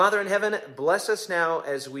Father in heaven, bless us now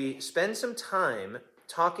as we spend some time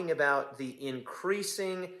talking about the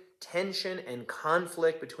increasing tension and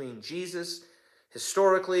conflict between Jesus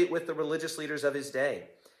historically with the religious leaders of his day.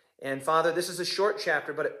 And Father, this is a short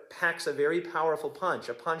chapter, but it packs a very powerful punch,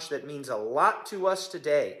 a punch that means a lot to us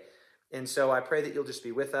today. And so I pray that you'll just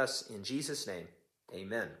be with us in Jesus' name.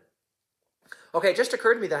 Amen. Okay, it just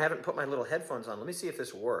occurred to me that I haven't put my little headphones on. Let me see if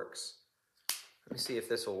this works. Let me see if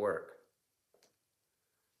this will work.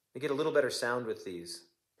 We get a little better sound with these.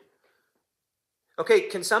 Okay,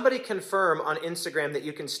 can somebody confirm on Instagram that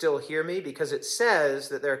you can still hear me? Because it says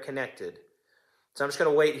that they're connected. So I'm just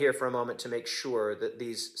going to wait here for a moment to make sure that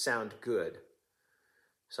these sound good.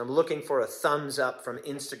 So I'm looking for a thumbs up from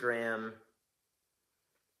Instagram.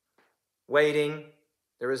 Waiting.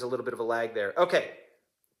 There is a little bit of a lag there. Okay,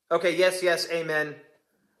 yes, amen.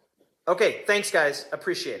 Okay, thanks guys.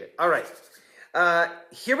 Appreciate it. All right.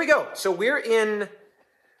 Here we go. So we're in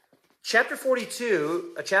Chapter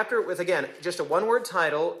 42, a chapter with, again, just a one-word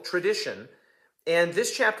title, Tradition. And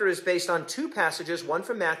this chapter is based on two passages, one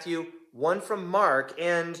from Matthew, one from Mark.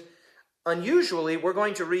 And unusually, we're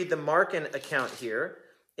going to read the Markan account here.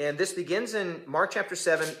 And this begins in Mark chapter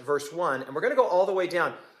 7, verse 1. And we're going to go all the way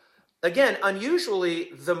down. Again, unusually,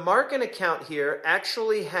 the Markan account here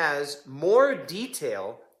actually has more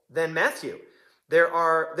detail than Matthew. There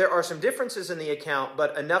are some differences in the account,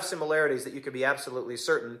 but enough similarities that you could be absolutely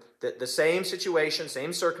certain that the same situation,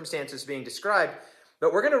 same circumstances being described.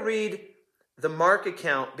 But we're going to read the Mark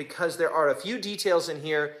account because there are a few details in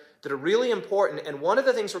here that are really important. And one of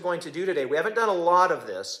the things we're going to do today, we haven't done a lot of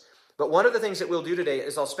this, but one of the things that we'll do today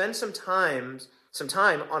is I'll spend some time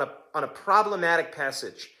on a problematic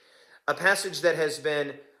passage, a passage that has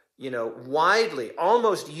been widely,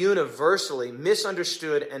 almost universally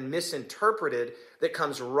misunderstood and misinterpreted, that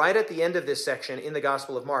comes right at the end of this section in the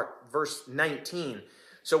Gospel of Mark, verse 19.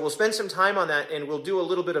 So we'll spend some time on that, and we'll do a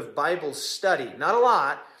little bit of Bible study. Not a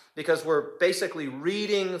lot, because we're basically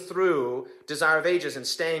reading through Desire of Ages and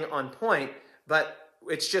staying on point, but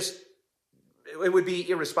it would be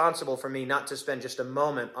irresponsible for me not to spend just a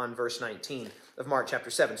moment on verse 19 of Mark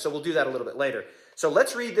chapter 7. So we'll do that a little bit later. So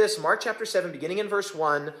let's read this, Mark chapter 7, beginning in verse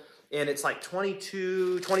 1, and it's like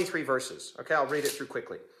 23 verses. Okay, I'll read it through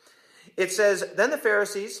quickly. It says, "Then the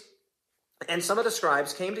Pharisees and some of the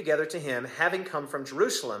scribes came together to him, having come from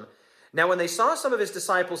Jerusalem. Now when they saw some of his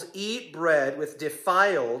disciples eat bread with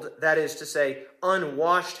defiled, that is to say,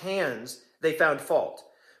 unwashed hands, they found fault.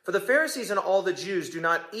 For the Pharisees and all the Jews do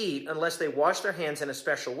not eat unless they wash their hands in a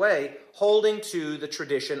special way, holding to the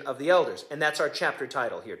tradition of the elders." And that's our chapter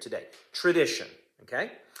title here today, Tradition.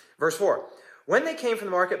 Okay? Verse 4. "When they came from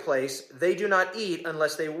the marketplace, they do not eat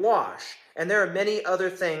unless they wash. And there are many other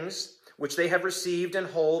things which they have received and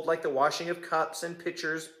hold, like the washing of cups and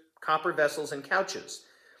pitchers, copper vessels, and couches.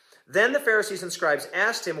 Then the Pharisees and scribes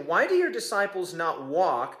asked him, 'Why do your disciples not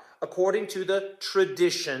walk according to the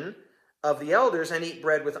tradition of the elders and eat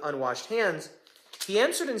bread with unwashed hands?' He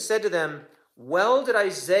answered and said to them, 'Well did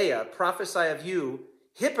Isaiah prophesy of you,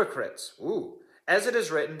 hypocrites.'" As it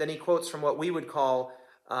is written, then he quotes from what we would call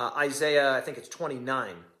Isaiah, I think it's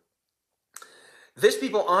 29. "This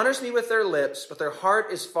people honors me with their lips, but their heart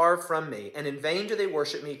is far from me, and in vain do they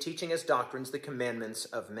worship me, teaching as doctrines the commandments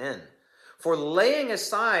of men. For laying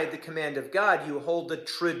aside the command of God, you hold the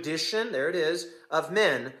tradition," there it is, "of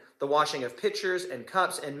men, the washing of pitchers and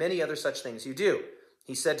cups, and many other such things you do."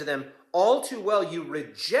 He said to them, "All too well you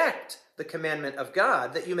reject the commandment of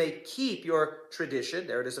God, that you may keep your tradition."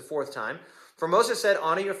 There it is a fourth time. "For Moses said,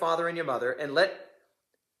 'Honor your father and your mother,'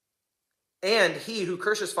 and he who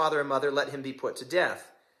curses father and mother, let him be put to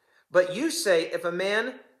death. But you say, if a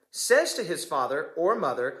man says to his father or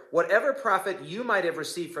mother, 'Whatever profit you might have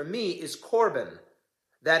received from me is Corban,'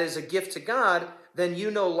 that is a gift to God, then you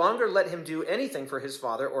no longer let him do anything for his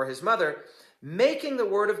father or his mother, making the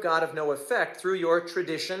word of God of no effect through your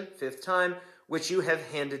tradition," fifth time, "which you have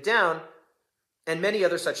handed down, and many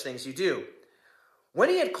other such things you do." When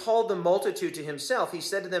he had called the multitude to himself, he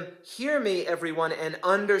said to them, "Hear me, everyone, and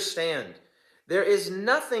understand. There is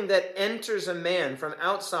nothing that enters a man from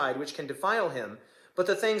outside which can defile him, but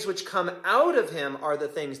the things which come out of him are the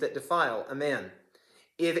things that defile a man.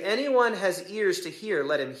 If anyone has ears to hear,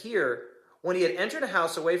 let him hear." When he had entered a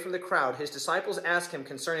house away from the crowd, his disciples asked him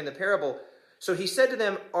concerning the parable. So he said to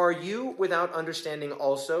them, "Are you without understanding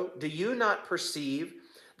also? Do you not perceive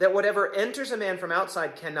that whatever enters a man from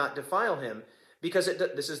outside cannot defile him? Because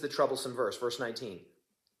this is the troublesome verse 19.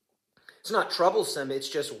 It's not troublesome, it's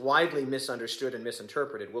just widely misunderstood and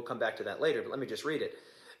misinterpreted. We'll come back to that later, but let me just read it.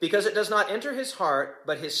 "Because it does not enter his heart,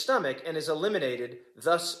 but his stomach, and is eliminated,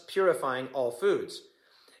 thus purifying all foods.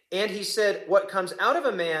 And he said, what comes out of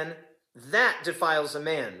a man, that defiles a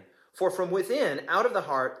man. For from within, out of the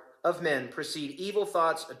heart of men, proceed evil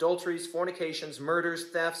thoughts, adulteries, fornications, murders,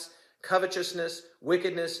 thefts, covetousness,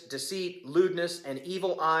 wickedness, deceit, lewdness, an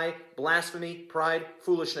evil eye, blasphemy, pride,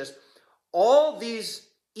 foolishness. All these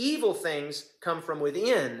evil things come from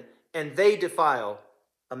within, and they defile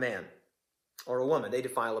a man or a woman. They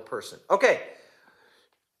defile a person. Okay.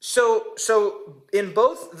 So in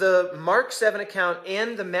both the Mark 7 account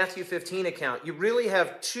and the Matthew 15 account, you really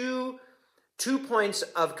have two points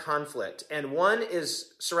of conflict. And one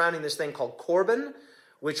is surrounding this thing called Corban,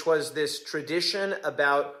 which was this tradition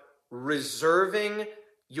about reserving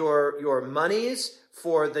your monies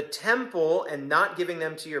for the temple and not giving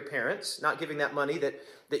them to your parents, not giving that money that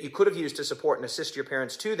you could have used to support and assist your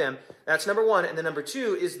parents to them. That's number one. And then number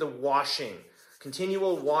two is the washing.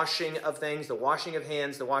 Continual washing of things, the washing of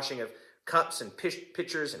hands, the washing of cups and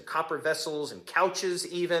pitchers and copper vessels and couches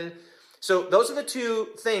even. So those are the two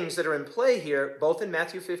things that are in play here, both in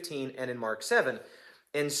Matthew 15 and in Mark 7.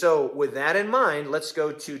 And so with that in mind, let's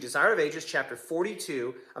go to Desire of Ages, chapter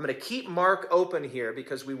 42. I'm going to keep Mark open here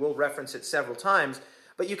because we will reference it several times.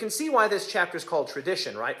 But you can see why this chapter is called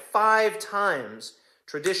tradition, right? 5 times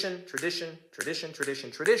tradition, tradition, tradition, tradition,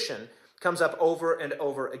 tradition comes up over and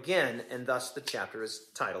over again, and thus the chapter is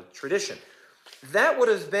titled Tradition. That would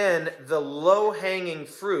have been the low-hanging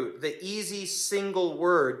fruit, the easy single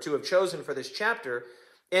word to have chosen for this chapter,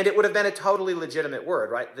 and it would have been a totally legitimate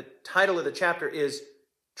word, right? The title of the chapter is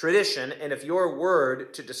Tradition, and if your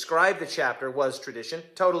word to describe the chapter was tradition,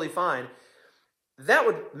 totally fine. That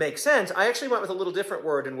would make sense. I actually went with a little different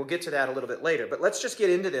word, and we'll get to that a little bit later, but let's just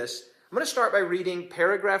get into this. I'm going to start by reading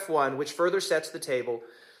paragraph 1, which further sets the table.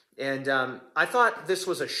 And I thought this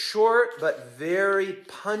was a short but very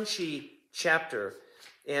punchy chapter,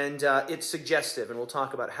 and it's suggestive, and we'll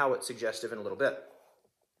talk about how it's suggestive in a little bit.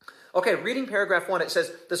 Okay, reading paragraph 1, it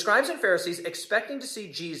says, the scribes and Pharisees, expecting to see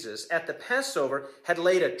Jesus at the Passover, had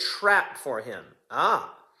laid a trap for him.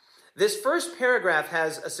 This first paragraph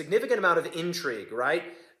has a significant amount of intrigue, right?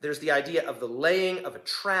 There's the idea of the laying of a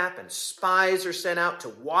trap, and spies are sent out to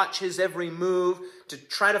watch his every move, to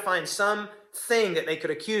try to find some thing that they could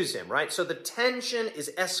accuse him, right? So the tension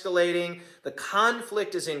is escalating, the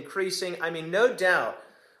conflict is increasing. I mean, no doubt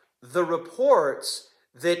the reports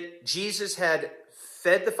that Jesus had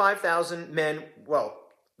fed the 5,000 men,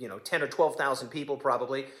 10 or 12,000 people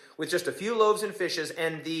probably, with just a few loaves and fishes,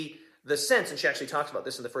 and the sense, and she actually talks about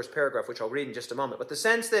this in the first paragraph, which I'll read in just a moment, but the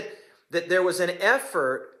sense that there was an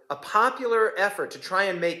effort, a popular effort to try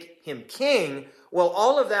and make him king. Well,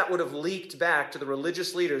 all of that would have leaked back to the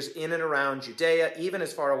religious leaders in and around Judea, even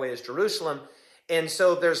as far away as Jerusalem. And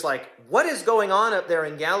so there's like, what is going on up there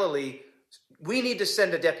in Galilee? We need to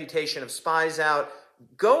send a deputation of spies out.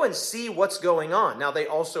 Go and see what's going on. Now, they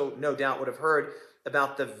also, no doubt, would have heard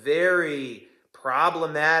about the very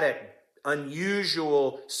problematic,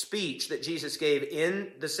 unusual speech that Jesus gave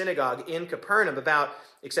in the synagogue in Capernaum about,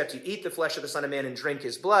 except you eat the flesh of the Son of Man and drink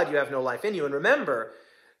his blood, you have no life in you. And remember,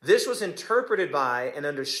 this was interpreted by and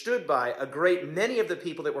understood by a great many of the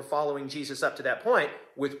people that were following Jesus up to that point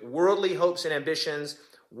with worldly hopes and ambitions,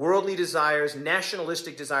 worldly desires,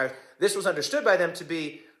 nationalistic desires. This was understood by them to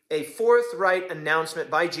be a forthright announcement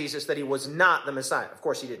by Jesus that he was not the Messiah. Of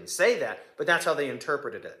course, he didn't say that, but that's how they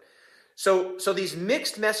interpreted it. So these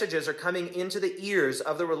mixed messages are coming into the ears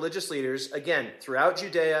of the religious leaders, again, throughout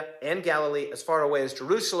Judea and Galilee, as far away as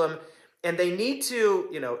Jerusalem, and they need to,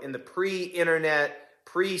 in the pre-internet,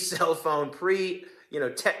 pre-cell phone,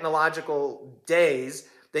 technological days,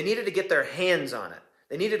 they needed to get their hands on it.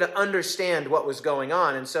 They needed to understand what was going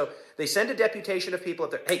on. And so they send a deputation of people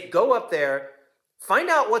up there. Hey, go up there, find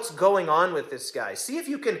out what's going on with this guy. See if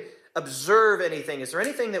you can observe anything. Is there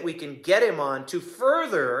anything that we can get him on to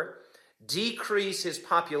further decrease his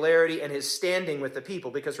popularity and his standing with the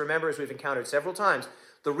people? Because remember, as we've encountered several times,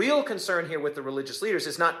 the real concern here with the religious leaders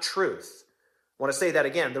is not truth. I want to say that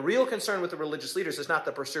again. The real concern with the religious leaders is not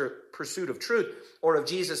the pursuit of truth or of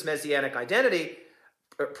Jesus' messianic identity,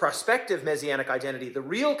 prospective messianic identity. The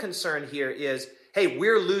real concern here is, hey,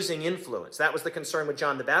 we're losing influence. That was the concern with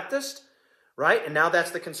John the Baptist, right? And now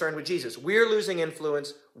that's the concern with Jesus. We're losing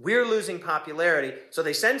influence. We're losing popularity. So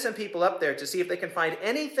they send some people up there to see if they can find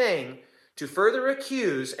anything to further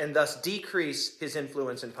accuse and thus decrease his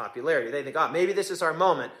influence and popularity. They think, maybe this is our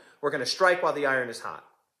moment. We're going to strike while the iron is hot.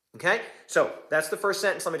 Okay? So that's the first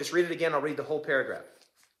sentence. Let me just read it again. I'll read the whole paragraph.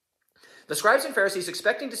 The scribes and Pharisees,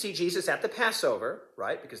 expecting to see Jesus at the Passover,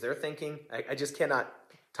 right? Because they're thinking, I just cannot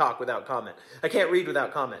talk without comment. I can't read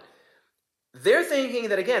without comment. They're thinking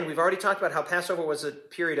that, again, we've already talked about how Passover was a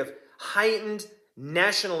period of heightened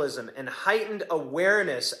nationalism and heightened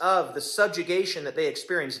awareness of the subjugation that they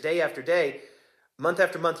experienced day after day, month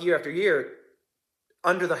after month, year after year,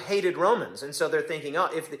 under the hated Romans. And so they're thinking, oh,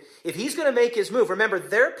 if he's going to make his move, remember,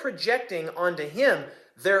 they're projecting onto him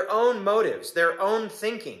their own motives, their own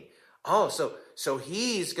thinking. Oh, so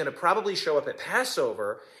he's going to probably show up at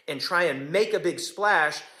Passover and try and make a big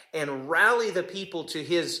splash and rally the people to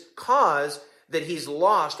his cause that he's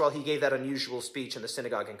lost while he gave that unusual speech in the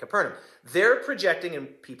synagogue in Capernaum. They're projecting,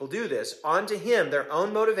 and people do this, onto him their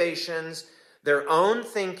own motivations, their own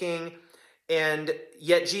thinking, and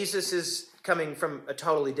yet Jesus is coming from a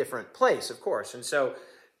totally different place, of course. And so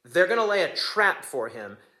they're going to lay a trap for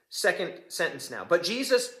him. Second sentence now. But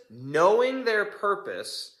Jesus, knowing their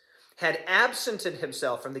purpose, had absented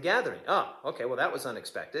himself from the gathering. Oh, okay, well, that was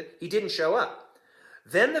unexpected. He didn't show up.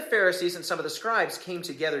 Then the Pharisees and some of the scribes came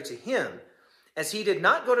together to him. As he did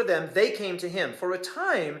not go to them, they came to him. For a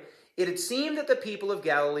time, it had seemed that the people of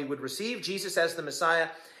Galilee would receive Jesus as the Messiah,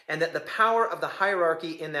 and that the power of the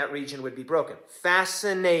hierarchy in that region would be broken.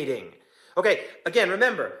 Fascinating. Okay, again,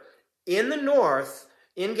 remember, in the north,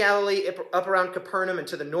 in Galilee, up around Capernaum and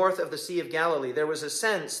to the north of the Sea of Galilee, there was a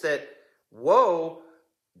sense that, whoa,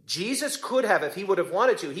 Jesus could have, if he would have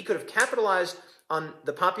wanted to, he could have capitalized on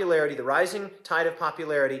the popularity, the rising tide of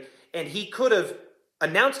popularity, and he could have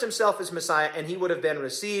announced himself as Messiah, and he would have been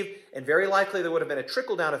received, and very likely there would have been a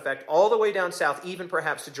trickle-down effect all the way down south, even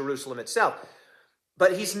perhaps to Jerusalem itself.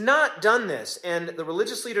 But he's not done this, and the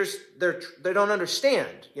religious leaders, they don't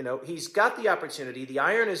understand. You know, he's got the opportunity. The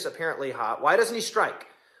iron is apparently hot. Why doesn't he strike?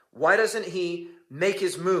 Why doesn't he make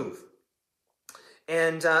his move?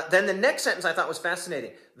 And then the next sentence I thought was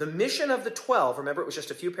fascinating. The mission of the 12, remember it was just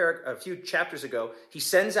a few chapters ago, he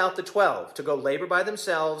sends out the 12 to go labor by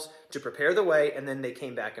themselves, to prepare the way, and then they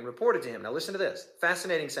came back and reported to him. Now listen to this,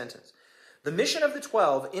 fascinating sentence. The mission of the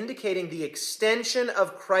 12, indicating the extension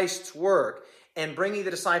of Christ's work and bringing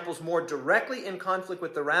the disciples more directly in conflict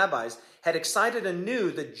with the rabbis, had excited anew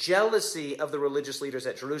the jealousy of the religious leaders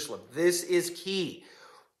at Jerusalem. This is key.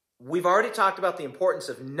 We've already talked about the importance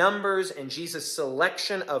of numbers and Jesus'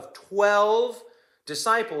 selection of 12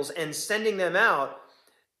 disciples and sending them out.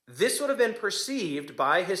 This would have been perceived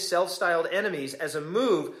by his self-styled enemies as a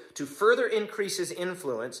move to further increase his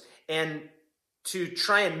influence and to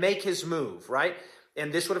try and make his move, right?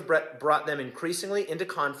 And this would have brought them increasingly into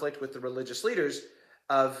conflict with the religious leaders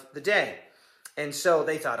of the day. And so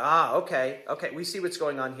they thought, okay, we see what's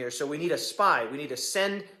going on here. So we need a spy. We need to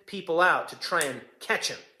send people out to try and catch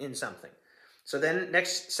him in something. So then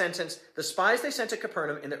next sentence, the spies they sent to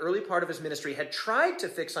Capernaum in the early part of his ministry had tried to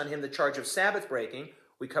fix on him the charge of Sabbath breaking.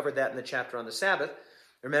 We covered that in the chapter on the Sabbath.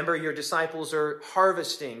 Remember, your disciples are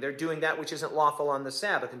harvesting. They're doing that which isn't lawful on the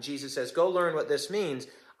Sabbath. And Jesus says, go learn what this means.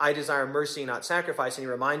 I desire mercy, not sacrifice. And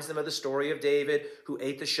he reminds them of the story of David who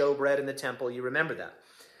ate the showbread in the temple. You remember that.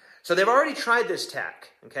 So they've already tried this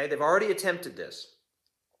tack, okay? They've already attempted this.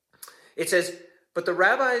 It says, but the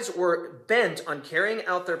rabbis were bent on carrying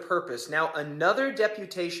out their purpose. Now another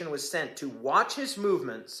deputation was sent to watch his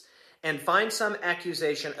movements and find some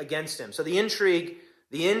accusation against him. So the intrigue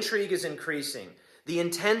is increasing. The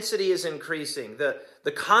intensity is increasing.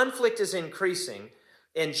 The conflict is increasing.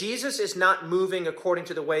 And Jesus is not moving according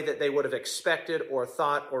to the way that they would have expected or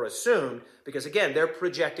thought or assumed, because again, they're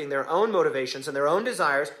projecting their own motivations and their own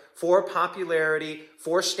desires for popularity,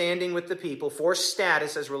 for standing with the people, for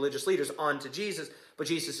status as religious leaders onto Jesus, but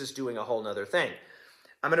Jesus is doing a whole other thing.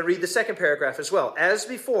 I'm going to read the second paragraph as well. As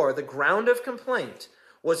before, the ground of complaint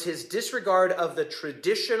was his disregard of the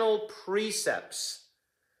traditional precepts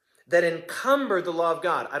that encumbered the law of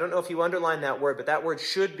God. I don't know if you underline that word, but that word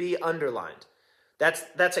should be underlined.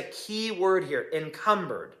 That's a key word here,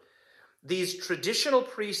 encumbered. These traditional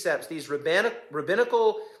precepts, these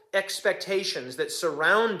rabbinical expectations that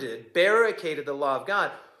barricaded the law of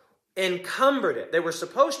God, encumbered it. They were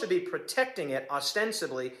supposed to be protecting it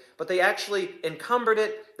ostensibly, but they actually encumbered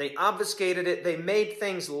it, they obfuscated it, they made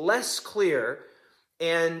things less clear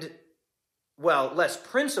and, less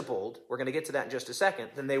principled, we're going to get to that in just a second,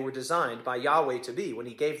 than they were designed by Yahweh to be when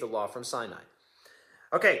he gave the law from Sinai.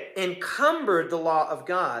 Okay, encumbered the law of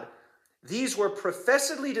God. These were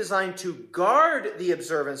professedly designed to guard the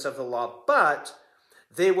observance of the law, but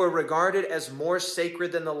they were regarded as more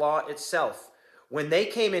sacred than the law itself. When they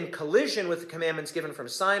came in collision with the commandments given from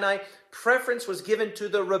Sinai, preference was given to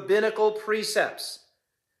the rabbinical precepts.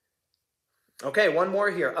 Okay, one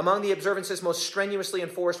more here. Among the observances most strenuously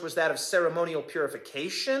enforced was that of ceremonial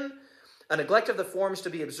purification. A neglect of the forms to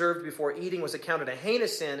be observed before eating was accounted a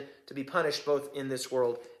heinous sin to be punished both in this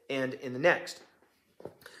world and in the next.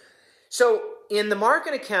 So in the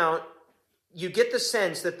Markan account, you get the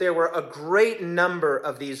sense that there were a great number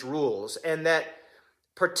of these rules, and that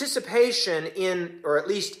participation in, or at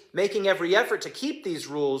least making every effort to keep these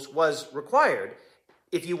rules, was required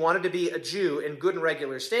if you wanted to be a Jew in good and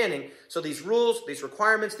regular standing. So these rules, these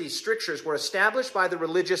requirements, these strictures were established by the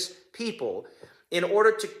religious people in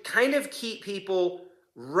order to kind of keep people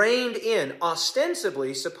reined in,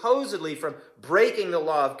 ostensibly, supposedly, from breaking the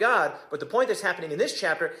law of God. But the point that's happening in this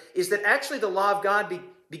chapter is that actually the law of God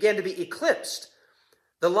began to be eclipsed.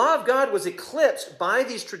 The law of God was eclipsed by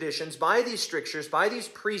these traditions, by these strictures, by these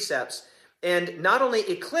precepts, and not only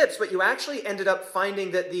eclipsed, but you actually ended up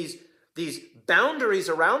finding that these boundaries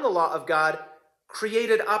around the law of God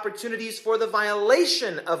created opportunities for the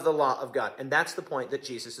violation of the law of God. And that's the point that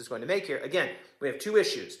Jesus is going to make here. Again, we have two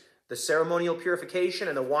issues: the ceremonial purification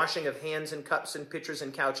and the washing of hands and cups and pitchers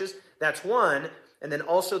and couches. That's one. And then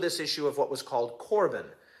also this issue of what was called Corban.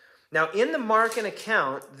 Now, in the Markan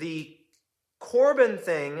account, the Corban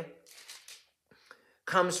thing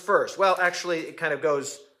comes first. Well, actually, it kind of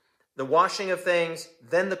goes the washing of things,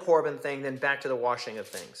 then the Corban thing, then back to the washing of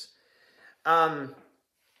things.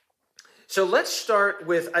 So let's start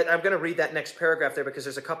with, I'm going to read that next paragraph there because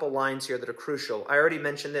there's a couple lines here that are crucial. I already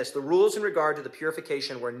mentioned this. The rules in regard to the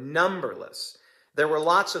purification were numberless. There were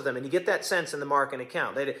lots of them, and you get that sense in the Markan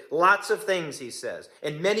account. They did lots of things, he says,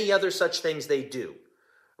 and many other such things they do.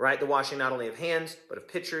 Right? The washing not only of hands, but of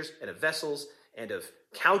pitchers and of vessels and of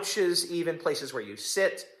couches, even places where you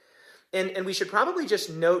sit. And we should probably just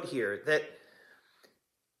note here that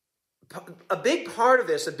a big part of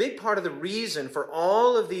this, a big part of the reason for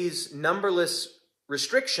all of these numberless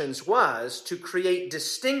restrictions was to create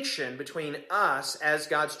distinction between us as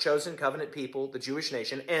God's chosen covenant people, the Jewish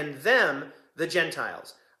nation, and them, the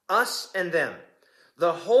Gentiles. Us and them.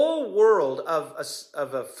 The whole world of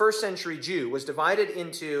a first century Jew was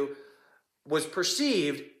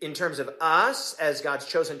perceived in terms of us as God's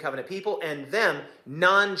chosen covenant people and them,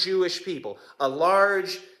 non-Jewish people. A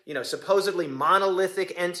large, supposedly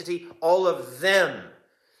monolithic entity, all of them,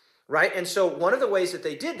 right? And so one of the ways that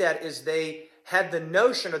they did that is they had the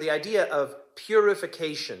notion or the idea of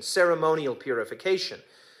purification, ceremonial purification.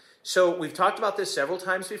 So we've talked about this several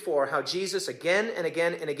times before, how Jesus again and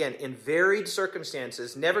again and again, in varied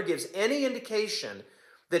circumstances, never gives any indication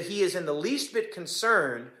that he is in the least bit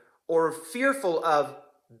concerned or fearful of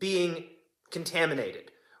being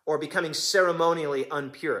contaminated or becoming ceremonially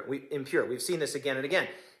impure. We've seen this again and again.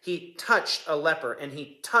 He touched a leper, and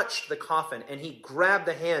he touched the coffin, and he grabbed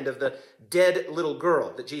the hand of the dead little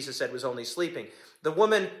girl that Jesus said was only sleeping. The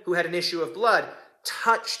woman who had an issue of blood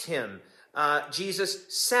touched him. Jesus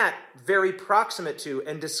sat very proximate to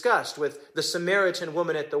and discussed with the Samaritan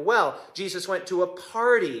woman at the well. Jesus went to a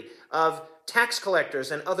party of tax collectors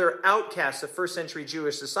and other outcasts of first century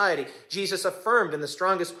Jewish society. Jesus affirmed in the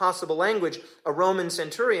strongest possible language a Roman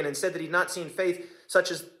centurion and said that he'd not seen faith such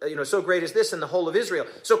as, so great as this in the whole of Israel.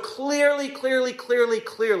 So clearly,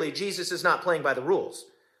 Jesus is not playing by the rules.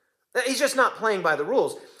 He's just not playing by the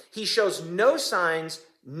rules. He shows no signs,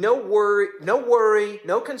 no worry,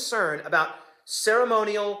 no concern about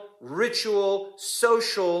ceremonial, ritual,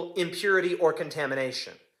 social impurity or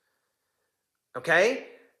contamination. Okay?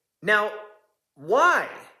 Now, why?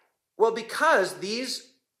 Well, because these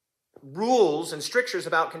rules and strictures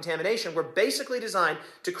about contamination were basically designed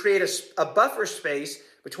to create a buffer space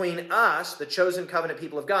between us, the chosen covenant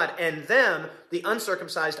people of God, and them, the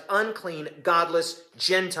uncircumcised, unclean, godless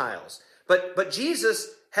Gentiles. But Jesus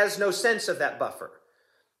has no sense of that buffer.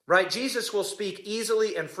 Right? Jesus will speak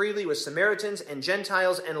easily and freely with Samaritans and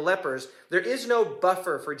Gentiles and lepers. There is no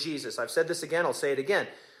buffer for Jesus. I've said this again, I'll say it again.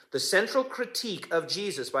 The central critique of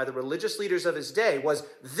Jesus by the religious leaders of his day was,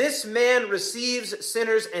 this man receives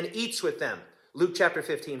sinners and eats with them. Luke chapter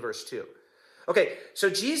 15, verse 2. Okay, so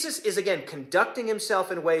Jesus is again conducting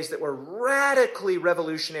himself in ways that were radically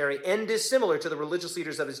revolutionary and dissimilar to the religious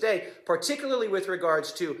leaders of his day, particularly with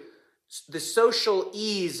regards to the social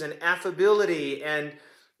ease and affability and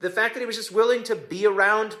the fact that he was just willing to be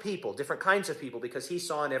around people, different kinds of people, because he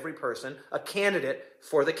saw in every person a candidate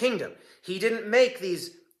for the kingdom. He didn't make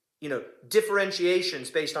these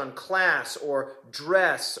differentiations based on class or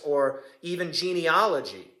dress or even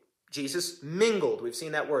genealogy. Jesus mingled. We've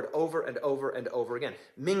seen that word over and over and over again.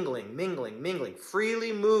 Mingling,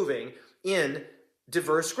 freely moving in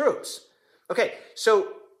diverse groups. Okay,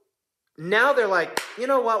 so now they're like, you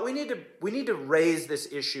know what? We need to raise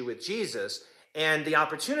this issue with Jesus, and the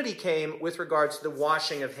opportunity came with regards to the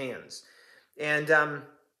washing of hands. And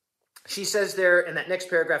she says there in that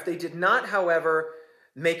next paragraph, they did not, however,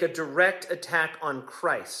 make a direct attack on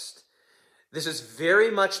Christ. This is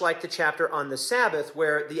very much like the chapter on the Sabbath,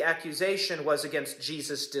 where the accusation was against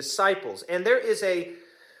Jesus' disciples. And there's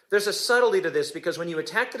a subtlety to this, because when you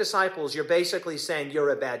attack the disciples, you're basically saying you're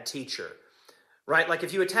a bad teacher, right? Like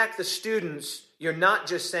if you attack the students, you're not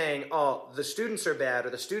just saying, oh, the students are bad, or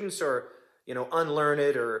the students are,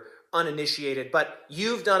 unlearned or uninitiated, but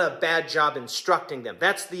you've done a bad job instructing them.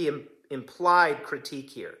 That's the implied critique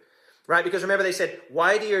here. Right? Because remember, they said,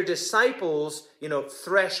 why do your disciples,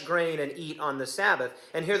 thresh grain and eat on the Sabbath?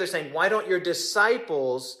 And here they're saying, why don't your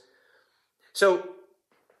disciples? So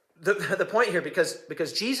the point here,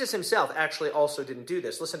 because Jesus himself actually also didn't do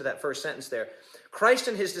this. Listen to that first sentence there. Christ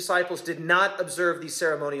and his disciples did not observe these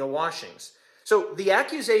ceremonial washings. So the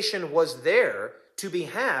accusation was there to be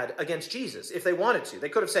had against Jesus if they wanted to. They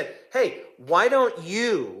could have said, hey, why don't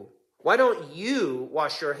you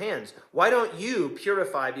wash your hands? Why don't you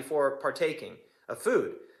purify before partaking of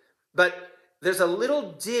food? But there's a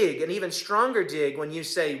little dig, an even stronger dig, when you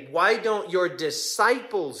say, why don't your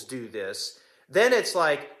disciples do this? Then it's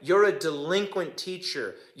like, you're a delinquent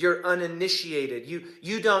teacher. You're uninitiated.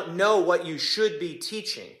 You don't know what you should be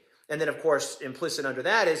teaching. And then, of course, implicit under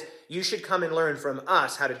that is, you should come and learn from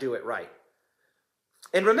us how to do it right.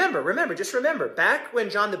 And just remember, back when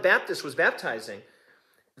John the Baptist was baptizing,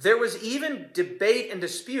 there was even debate and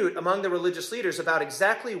dispute among the religious leaders about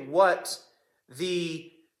exactly what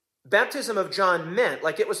the baptism of John meant.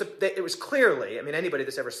 Like it was clearly, anybody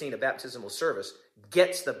that's ever seen a baptismal service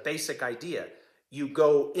gets the basic idea. You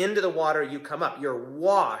go into the water, you come up, you're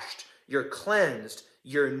washed, you're cleansed,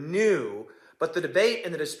 you're new. But the debate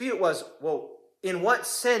and the dispute was, well, in what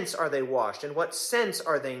sense are they washed? In what sense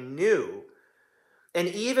are they new? And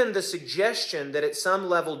even the suggestion that at some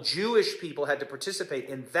level Jewish people had to participate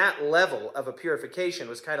in that level of a purification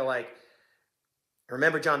was kind of like,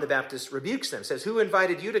 remember, John the Baptist rebukes them, says, who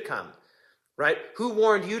invited you to come? Right? Who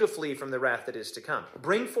warned you to flee from the wrath that is to come?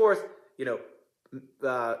 Bring forth,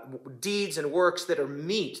 deeds and works that are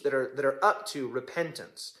meet, that are up to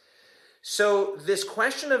repentance. So this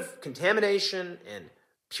question of contamination and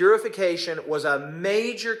purification was a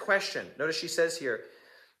major question. Notice she says here,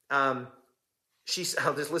 I'll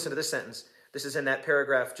just listen to this sentence. This is in that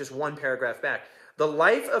paragraph, just one paragraph back. The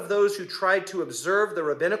life of those who tried to observe the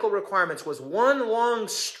rabbinical requirements was one long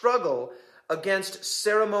struggle against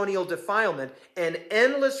ceremonial defilement, an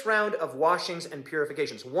endless round of washings and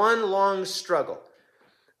purifications. One long struggle.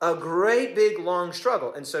 A great big long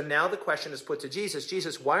struggle. And so now the question is put to Jesus.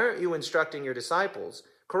 Jesus, why aren't you instructing your disciples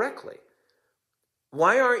correctly?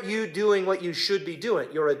 Why aren't you doing what you should be doing?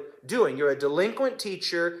 You're a delinquent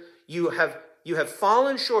teacher. You have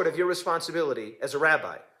fallen short of your responsibility as a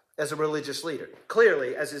rabbi, as a religious leader,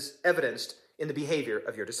 clearly, as is evidenced in the behavior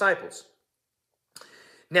of your disciples.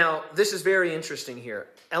 Now, this is very interesting here.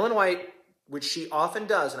 Ellen White, which she often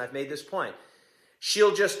does, and I've made this point,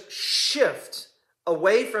 she'll just shift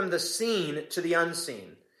away from the seen to the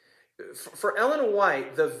unseen. For Ellen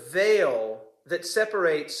White, the veil that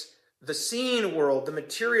separates the seen world, the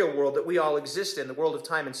material world that we all exist in, the world of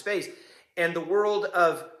time and space, and the world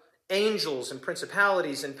of angels and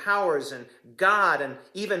principalities and powers and God and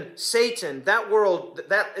even Satan, that world,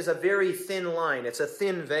 that is a very thin line. It's a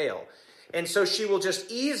thin veil. And so she will just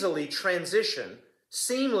easily transition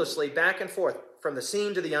seamlessly back and forth from the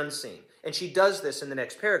seen to the unseen. And she does this in the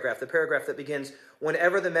next paragraph, the paragraph that begins,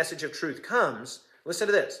 whenever the message of truth comes. Listen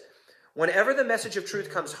to this. Whenever the message of truth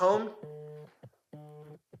comes home.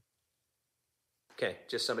 Okay,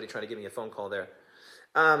 just somebody trying to give me a phone call there.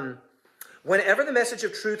 Whenever the message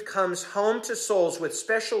of truth comes home to souls with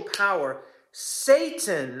special power,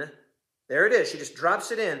 Satan, there it is, she just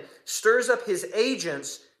drops it in, stirs up his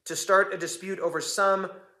agents to start a dispute over some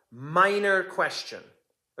minor question.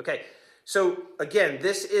 Okay, so again,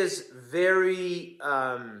 this is very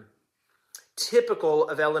typical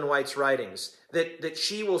of Ellen White's writings, that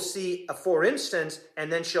she will see a for instance,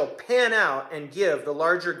 and then she'll pan out and give the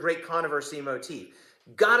larger great controversy motif.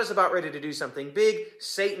 God is about ready to do something big.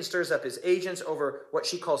 Satan stirs up his agents over what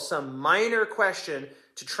she calls some minor question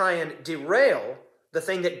to try and derail the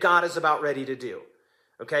thing that God is about ready to do.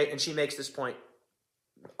 Okay, and she makes this point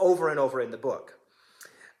over and over in the book.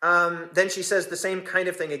 Then she says the same kind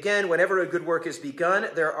of thing again. Whenever a good work is begun,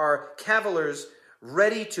 there are cavillers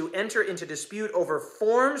ready to enter into dispute over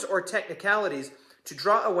forms or technicalities to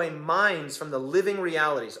draw away minds from the living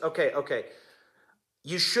realities. Okay.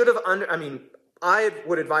 You should have I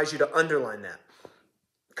would advise you to underline that,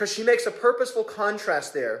 because she makes a purposeful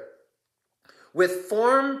contrast there with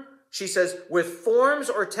form, she says, with forms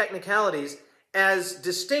or technicalities as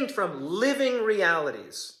distinct from living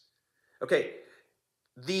realities. Okay,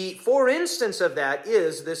 the for instance of that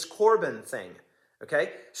is this Corban thing.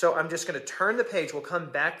 Okay, so I'm just going to turn the page. We'll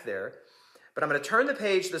come back there. But I'm going to turn the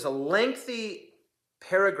page. There's a lengthy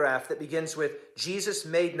paragraph that begins with, Jesus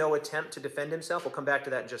made no attempt to defend himself. We'll come back to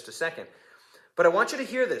that in just a second. But I want you to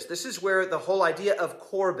hear this. This is where the whole idea of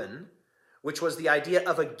Corban, which was the idea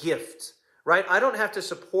of a gift, right? I don't have to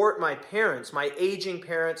support my parents, my aging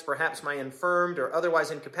parents, perhaps my infirmed or otherwise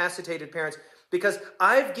incapacitated parents, because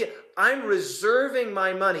I'm reserving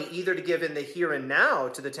my money either to give in the here and now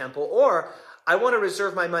to the temple, or I want to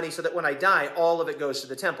reserve my money so that when I die, all of it goes to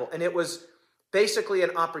the temple. And it was basically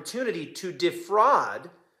an opportunity to defraud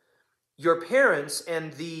your parents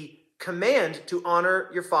and the command to honor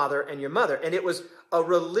your father and your mother. And it was a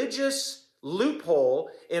religious loophole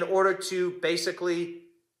in order to basically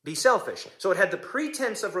be selfish. So it had the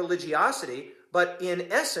pretense of religiosity, but in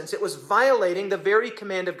essence, it was violating the very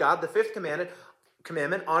command of God, the fifth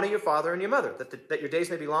commandment, honor your father and your mother, that your days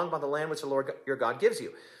may be long by the land which the Lord your God gives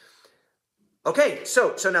you. Okay,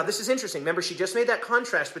 so now this is interesting. Remember, she just made that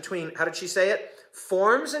contrast between, how did she say it?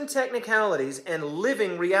 Forms and technicalities and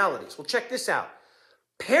living realities. Well, check this out.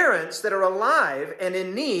 Parents that are alive and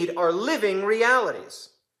in need are living realities.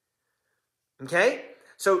 Okay?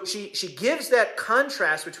 So she gives that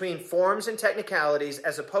contrast between forms and technicalities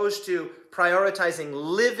as opposed to prioritizing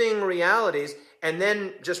living realities. And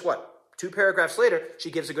then just 2 paragraphs later,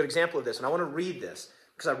 she gives a good example of this. And I want to read this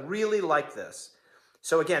because I really like this.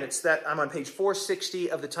 So again, it's that I'm on page 460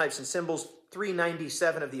 of the Types and Symbols,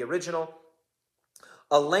 397 of the original.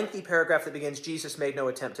 A lengthy paragraph that begins, Jesus made no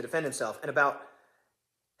attempt to defend himself. And about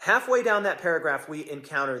halfway down that paragraph, we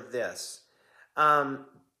encounter this.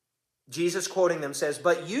 Jesus, quoting them, says,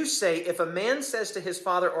 "But you say, if a man says to his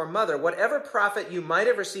father or mother, whatever profit you might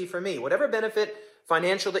have received from me, whatever benefit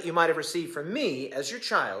financial that you might have received from me as your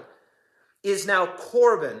child, is now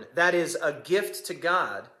Corban, that is a gift to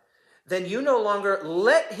God, then you no longer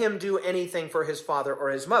let him do anything for his father or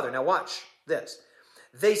his mother." Now watch this.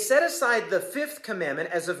 "They set aside the fifth commandment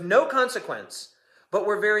as of no consequence, but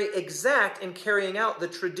were very exact in carrying out the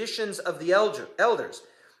traditions of the elders.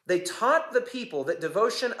 They taught the people that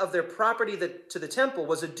devotion of their property to the temple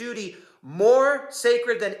was a duty more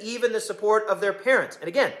sacred than even the support of their parents." And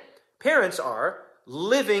again, parents are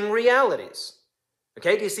living realities.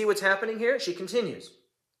 Okay, do you see what's happening here? She continues.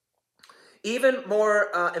 "Even more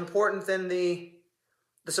important than the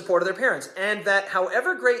support of their parents, and that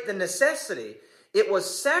however great the necessity, it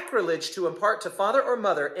was sacrilege to impart to father or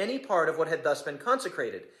mother any part of what had thus been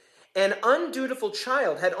consecrated. An undutiful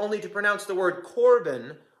child had only to pronounce the word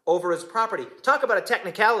Corban over his property." Talk about a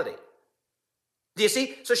technicality. Do you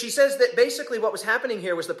see? So she says that basically what was happening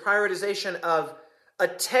here was the prioritization of a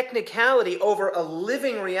technicality over a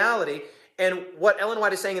living reality. And what Ellen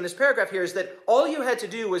White is saying in this paragraph here is that all you had to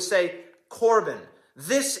do was say, Corban,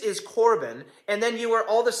 this is Corban, and then you were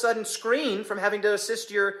all of a sudden screened from having to assist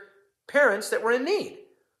your parents that were in need.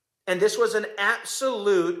 And this was an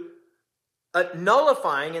absolute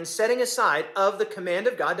nullifying and setting aside of the command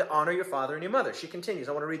of God to honor your father and your mother. She continues.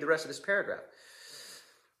 I want to read the rest of this paragraph.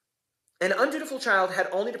 "An undutiful child had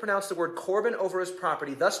only to pronounce the word Corban over his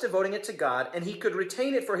property, thus devoting it to God, and he could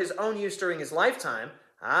retain it for his own use during his lifetime."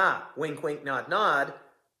 Wink, wink, nod, nod.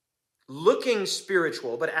 Looking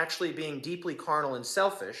spiritual, but actually being deeply carnal and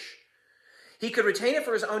selfish. "He could retain it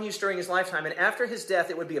for his own use during his lifetime, and after his death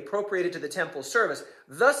it would be appropriated to the temple service.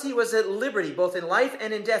 Thus he was at liberty, both in life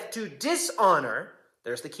and in death, to dishonor,"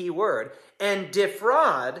 there's the key word, "and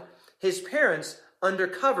defraud his parents under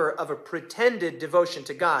cover of a pretended devotion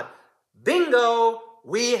to God." Bingo!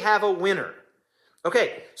 We have a winner.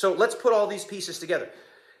 Okay, so let's put all these pieces together.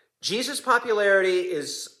 Jesus' popularity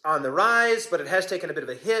is on the rise, but it has taken a bit of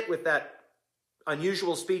a hit with that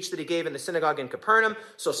unusual speech that he gave in the synagogue in Capernaum.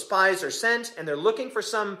 So spies are sent, and they're looking for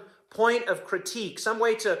some point of critique, some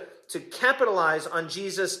way to capitalize on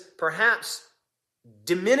Jesus' perhaps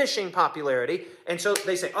diminishing popularity. And so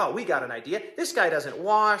they say, we got an idea. This guy doesn't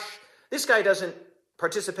wash. This guy doesn't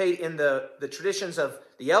participate in the traditions of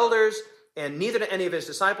the elders, and neither do any of his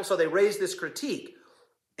disciples. So they raise this critique.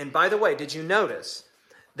 And by the way, did you notice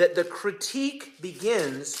that the critique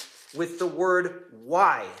begins with the word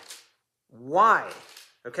why? Why?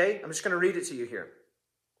 Okay, I'm just going to read it to you here.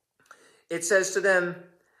 It says to them,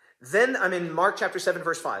 then, I'm in Mark chapter 7,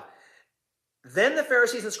 verse 5. "Then the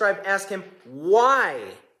Pharisees and scribes asked him,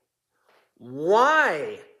 why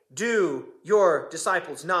do your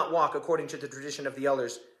disciples not walk according to the tradition of the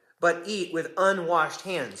elders, but eat with unwashed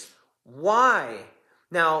hands?" Why?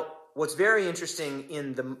 Now, what's very interesting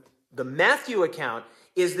in the Matthew account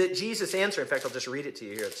is that Jesus' answer, in fact, I'll just read it to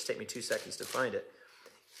you here. It'll just take me 2 seconds to find it.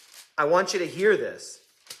 I want you to hear this.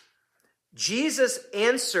 Jesus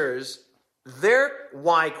answers their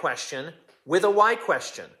why question with a why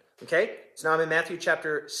question. Okay? So now I'm in Matthew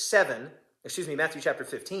chapter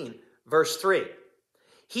 15, verse 3.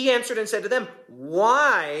 He answered and said to them,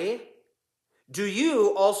 why do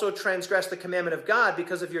you also transgress the commandment of God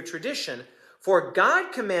because of your tradition? For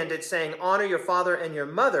God commanded, saying, honor your father and your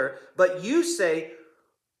mother, but you say,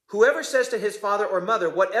 whoever says to his father or mother,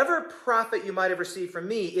 whatever profit you might have received from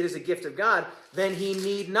me, it is a gift of God, then he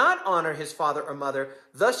need not honor his father or mother.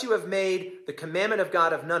 Thus you have made the commandment of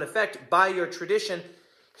God of none effect by your tradition,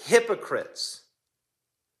 hypocrites.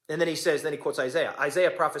 And then he quotes Isaiah.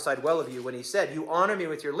 Isaiah prophesied well of you when he said, you honor me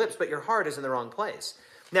with your lips, but your heart is in the wrong place.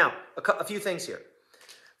 Now, a few things here.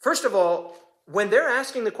 First of all, when they're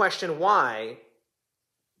asking the question why,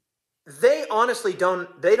 they honestly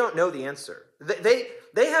don't know the answer. They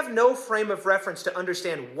have no frame of reference to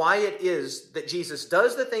understand why it is that Jesus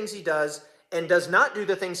does the things he does and does not do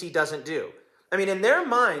the things he doesn't do. I mean, in their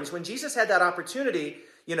minds, when Jesus had that opportunity,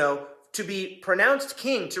 to be pronounced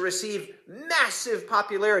king, to receive massive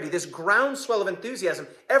popularity, this groundswell of enthusiasm,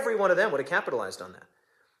 every one of them would have capitalized on that,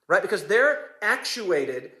 right? Because they're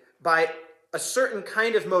actuated by a certain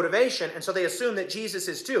kind of motivation, and so they assume that Jesus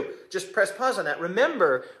is too. Just press pause on that.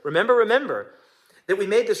 Remember that we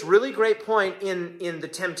made this really great point in the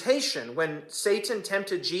temptation when Satan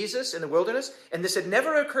tempted Jesus in the wilderness, and this had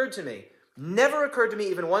never occurred to me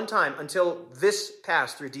even one time until this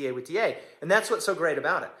passed through DA with DA, and that's what's so great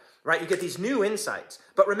about it, right? You get these new insights.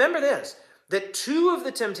 But remember this, that two of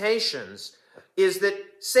the temptations is that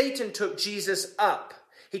Satan took Jesus up.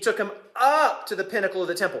 He took him up to the pinnacle of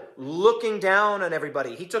the temple, looking down on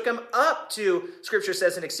everybody. He took him up to, Scripture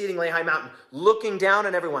says, an exceedingly high mountain, looking down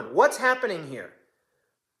on everyone. What's happening here?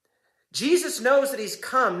 Jesus knows that he's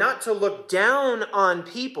come not to look down on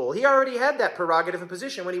people. He already had that prerogative and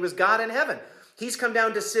position when he was God in heaven. He's come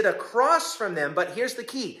down to sit across from them, but here's the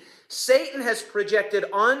key. Satan has projected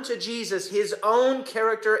onto Jesus his own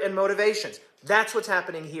character and motivations. That's what's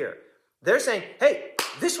happening here. They're saying, hey,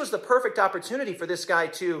 this was the perfect opportunity for this guy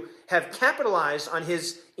to have capitalized on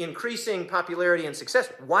his increasing popularity and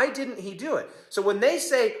success. Why didn't he do it? So when they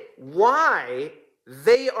say why,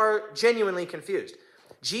 they are genuinely confused.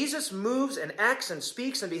 Jesus moves and acts and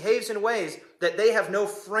speaks and behaves in ways that they have no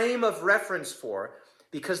frame of reference for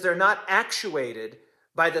because they're not actuated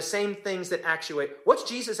by the same things that actuate. What's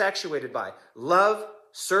Jesus actuated by? Love,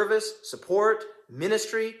 service, support,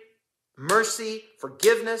 ministry, mercy,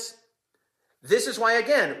 forgiveness. This is why,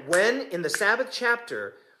 again, when in the Sabbath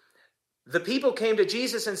chapter, the people came to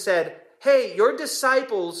Jesus and said, hey, your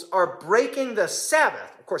disciples are breaking the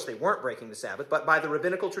Sabbath. Of course, they weren't breaking the Sabbath, but by the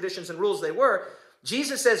rabbinical traditions and rules they were.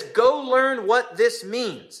 Jesus says, go learn what this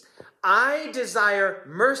means. I desire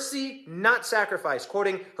mercy, not sacrifice,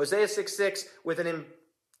 quoting Hosea 6:6 with an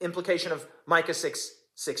implication of Micah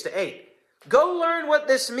 6:6-8. Go learn what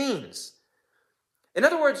this means. In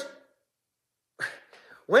other words,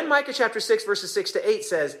 when Micah chapter 6, verses 6-8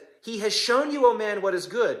 says, he has shown you, O man, what is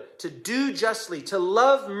good, to do justly, to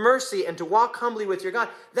love mercy, and to walk humbly with your God.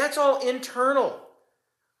 That's all internal.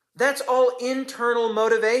 That's all internal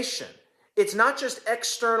motivation. It's not just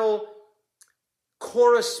external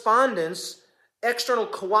correspondence, external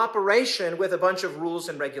cooperation with a bunch of rules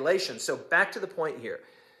and regulations. So back to the point here.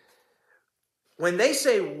 When they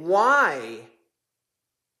say why,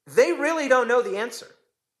 they really don't know the answer.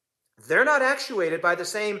 They're not actuated by the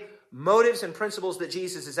same motives and principles that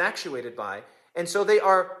Jesus is actuated by. And so they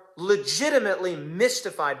are legitimately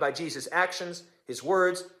mystified by Jesus' actions, his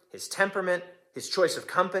words, his temperament, his choice of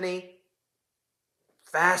company.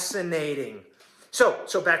 Fascinating.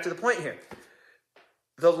 So back to the point here.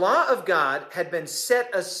 The law of God had been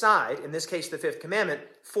set aside, in this case the fifth commandment,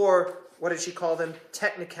 for, what did she call them?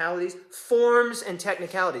 Technicalities, forms and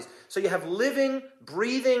technicalities. So you have living,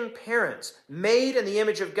 breathing parents made in the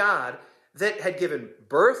image of God that had given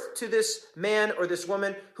birth to this man or this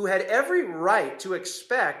woman who had every right to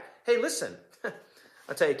expect, hey, listen,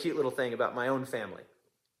 I'll tell you a cute little thing about my own family.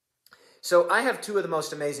 So I have two of the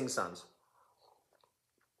most amazing sons.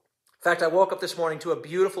 In fact, I woke up this morning to a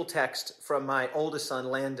beautiful text from my oldest son,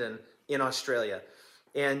 Landon, in Australia.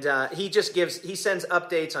 And he sends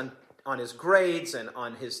updates on his grades and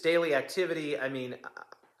on his daily activity. I mean,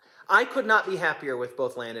 I could not be happier with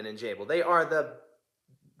both Landon and Jabel.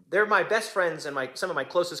 They're my best friends and some of my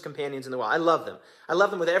closest companions in the world. I love them. I love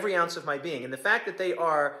them with every ounce of my being. And the fact that they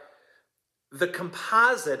are the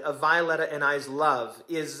composite of Violetta and I's love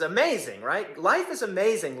is amazing, right? Life is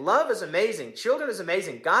amazing. Love is amazing. Children is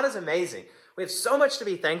amazing. God is amazing. We have so much to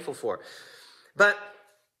be thankful for. But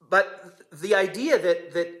the idea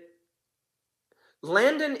that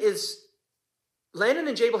Landon is Landon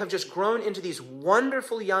and Jabel have just grown into these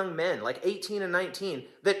wonderful young men, like 18 and 19,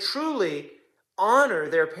 that truly honor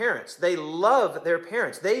their parents. They love their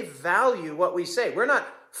parents. They value what we say. We're not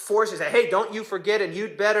forced to say, hey, don't you forget and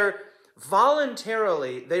you'd better.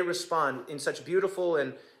 Voluntarily, they respond in such beautiful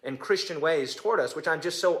and Christian ways toward us, which I'm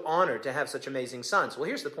just so honored to have such amazing sons. Well,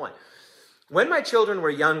 here's the point. When my children were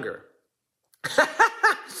younger,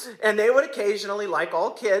 and they would occasionally, like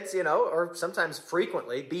all kids, or sometimes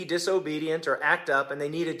frequently, be disobedient or act up, and they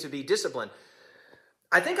needed to be disciplined.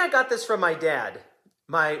 I think I got this from my dad,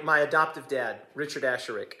 my adoptive dad, Richard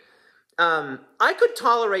Asherick. I could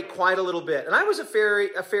tolerate quite a little bit, and I was a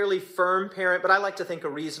fairly firm parent, but I like to think a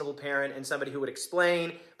reasonable parent and somebody who would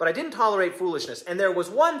explain, but I didn't tolerate foolishness. And there was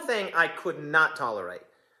one thing I could not tolerate.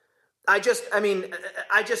 I just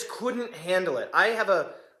couldn't handle it. I have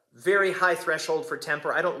a very high threshold for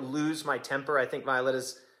temper. I don't lose my temper. I think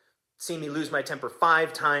Violetta's seen me lose my temper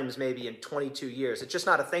 5 times maybe in 22 years. It's just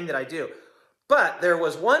not a thing that I do. But there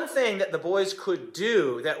was one thing that the boys could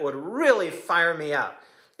do that would really fire me up,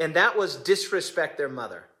 and that was disrespect their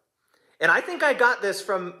mother. And I think I got this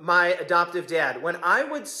from my adoptive dad. When I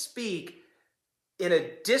would speak in a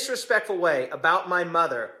disrespectful way about my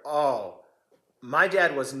mother, my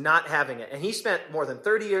dad was not having it. And he spent more than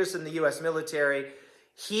 30 years in the U.S. military.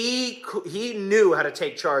 He knew how to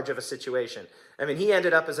take charge of a situation. I mean, he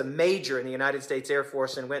ended up as a major in the United States Air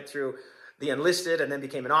Force and went through the enlisted and then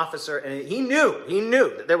became an officer. And he knew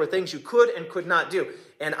that there were things you could and could not do.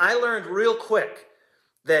 And I learned real quick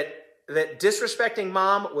that disrespecting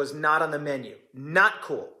mom was not on the menu. Not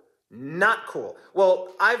cool.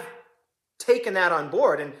 Well, I've taken that on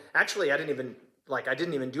board. And actually, I didn't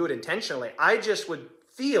even do it intentionally. I just would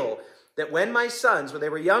feel that when my sons, when they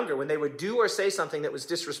were younger, when they would do or say something that was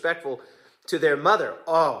disrespectful to their mother,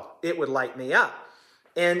 it would light me up.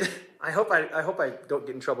 And I hope I don't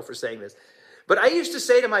get in trouble for saying this. But I used to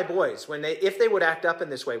say to my boys, if they would act up in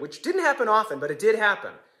this way, which didn't happen often, but it did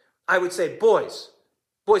happen, I would say, boys,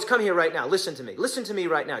 come here right now. Listen to me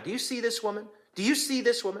right now. Do you see this woman?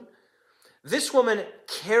 This woman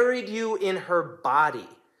carried you in her body.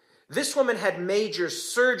 This woman had major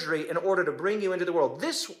surgery in order to bring you into the world.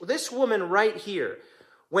 This woman right here,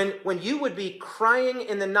 when you would be crying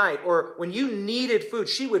in the night or when you needed food,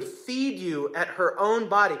 she would feed you at her own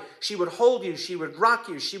body. She would hold you. She would rock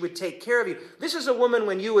you. She would take care of you. This is a woman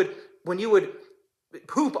when you would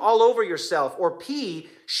poop all over yourself or pee,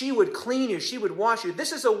 she would clean you. She would wash you.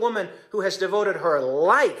 This is a woman who has devoted her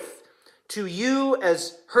life to you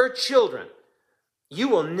as her children. You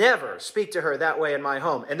will never speak to her that way in my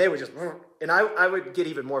home. And they would just, and I would get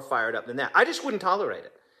even more fired up than that. I just wouldn't tolerate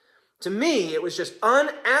it. To me, it was just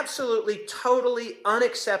absolutely, totally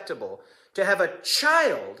unacceptable to have a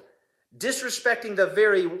child disrespecting the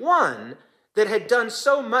very one that had done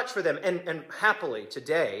so much for them. And happily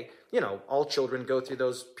today, all children go through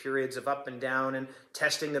those periods of up and down and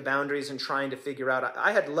testing the boundaries and trying to figure out.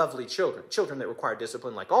 I had lovely children that require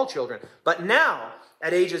discipline like all children. But now,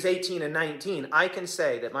 at ages 18 and 19, I can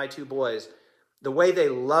say that my 2 boys, the way they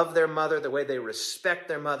love their mother, the way they respect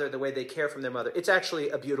their mother, the way they care for their mother, it's actually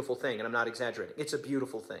a beautiful thing, and I'm not exaggerating. It's a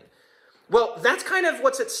beautiful thing. Well, that's kind of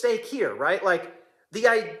what's at stake here, right? Like, the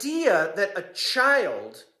idea that a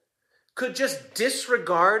child could just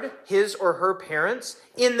disregard his or her parents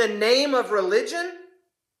in the name of religion?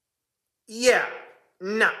 Yeah,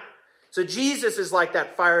 no. So Jesus is like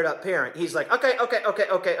that fired up parent. He's like,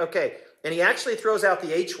 okay. And he actually throws out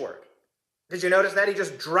the H word. Did you notice that? He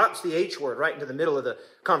just drops the H word right into the middle of the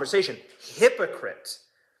conversation. Hypocrite.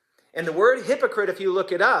 And the word hypocrite, if you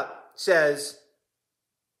look it up, says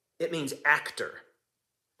it means actor.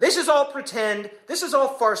 This is all pretend. This is all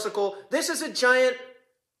farcical. This is a giant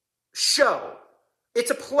show.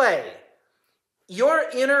 It's a play. Your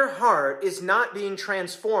inner heart is not being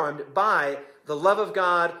transformed by the love of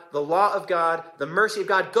God, the law of God, the mercy of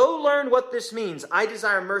God. Go learn what this means. I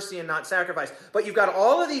desire mercy and not sacrifice. But you've got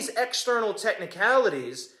all of these external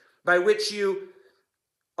technicalities by which you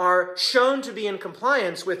are shown to be in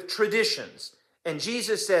compliance with traditions. And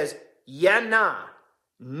Jesus says, no.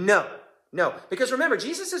 Because remember,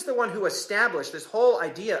 Jesus is the one who established this whole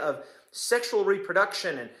idea of sexual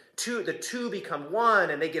reproduction and the two become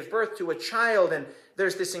one and they give birth to a child. And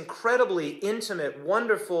there's this incredibly intimate,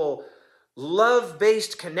 wonderful,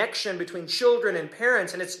 love-based connection between children and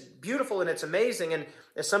parents, and it's beautiful and it's amazing. And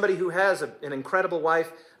as somebody who has an incredible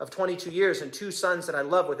wife of 22 years and 2 sons that I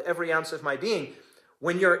love with every ounce of my being,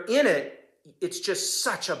 when you're in it, it's just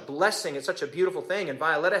such a blessing. It's such a beautiful thing. And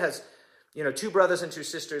Violetta has, 2 brothers and 2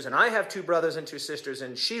 sisters, and I have 2 brothers and 2 sisters,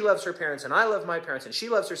 and she loves her parents, and I love my parents, and she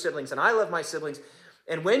loves her siblings, and I love my siblings.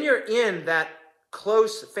 And when you're in that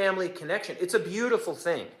close family connection. It's a beautiful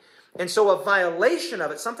thing. And so a violation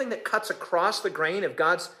of it, something that cuts across the grain of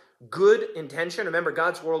God's good intention. Remember,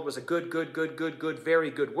 God's world was a good, very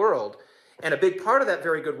good world. And a big part of that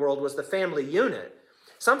very good world was the family unit.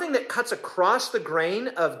 Something that cuts across the grain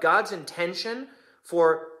of God's intention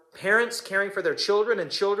for parents caring for their children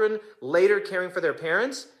and children later caring for their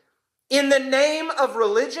parents in the name of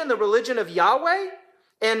religion, the religion of Yahweh,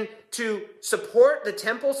 and to support the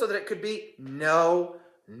temple so that it could be, no.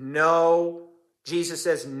 Jesus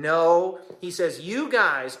says no. He says, you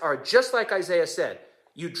guys are just like Isaiah said.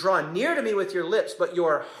 You draw near to me with your lips, but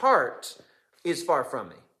your heart is far from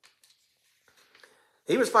me.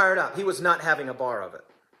 He was fired up. He was not having a bar of it.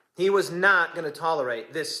 He was not going to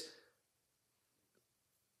tolerate this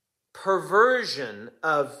perversion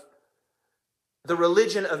of the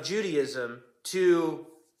religion of Judaism to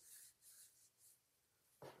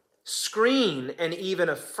screen and even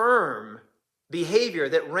affirm behavior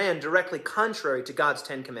that ran directly contrary to God's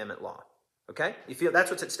 10 Commandment law. Okay? You feel that's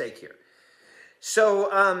what's at stake here. So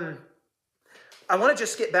I want to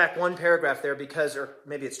just skip back one paragraph there because, or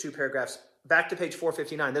maybe it's two paragraphs, back to page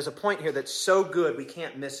 459. There's a point here that's so good we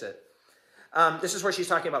can't miss it. This is where she's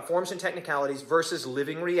talking about forms and technicalities versus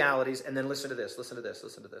living realities. And then listen to this.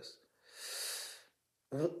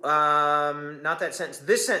 Not that sentence.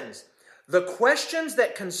 This sentence. The questions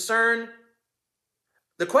that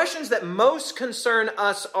most concern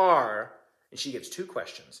us are, and she gives two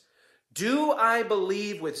questions. Do I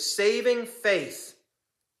believe with saving faith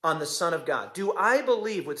on the Son of God? Do I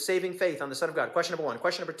believe with saving faith on the Son of God? Question number one.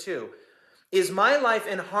 Question number two. Is my life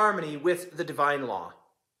in harmony with the divine law?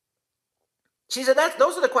 She said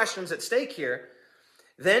those are the questions at stake here.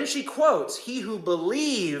 Then she quotes, he who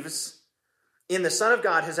believes in the Son of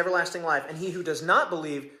God has everlasting life, and he who does not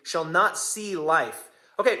believe shall not see life.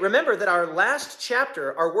 Okay, remember that our last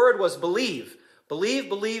chapter, our word was believe. Believe,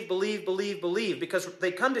 because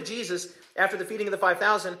they come to Jesus after the feeding of the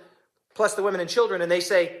 5,000, plus the women and children, and they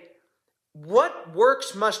say, what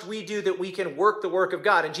works must we do that we can work the work of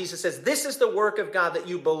God? And Jesus says, this is the work of God, that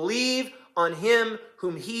you believe on him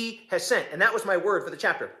whom he has sent. And that was my word for the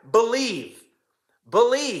chapter. Believe.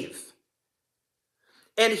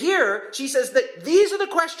 And here she says that these are the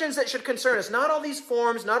questions that should concern us. Not all these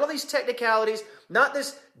forms, not all these technicalities, not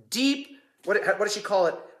this deep, what does she call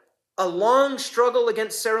it? A long struggle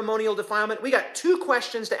against ceremonial defilement. We got two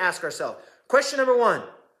questions to ask ourselves. Question number one.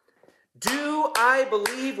 Do I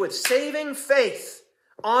believe with saving faith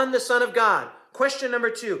on the Son of God? Question number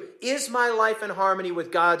two, is my life in harmony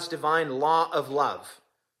with God's divine law of love?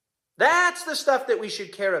 That's the stuff that we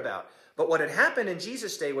should care about. But what had happened in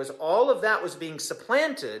Jesus' day was all of that was being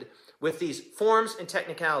supplanted with these forms and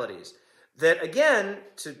technicalities that, again,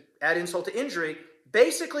 to add insult to injury,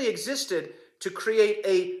 basically existed to create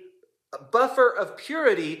a buffer of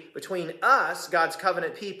purity between us, God's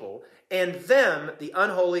covenant people, and them, the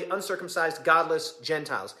unholy, uncircumcised, godless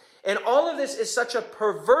Gentiles. And all of this is such a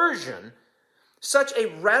perversion, such a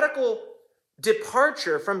radical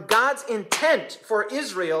departure from God's intent for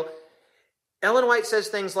Israel. Ellen White says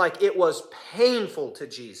things like, it was painful to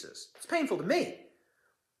Jesus. It's painful to me.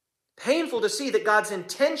 Painful to see that God's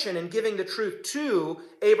intention in giving the truth to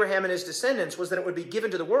Abraham and his descendants was that it would be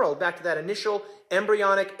given to the world, back to that initial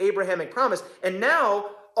embryonic Abrahamic promise. And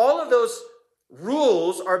now all of those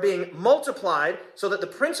rules are being multiplied so that the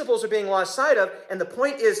principles are being lost sight of. And the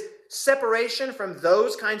point is separation from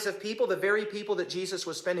those kinds of people, the very people that Jesus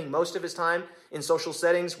was spending most of his time in social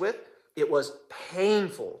settings with. It was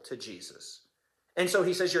painful to Jesus. And so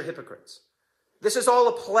he says, you're hypocrites. This is all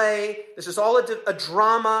a play. This is all a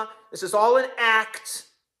drama. This is all an act.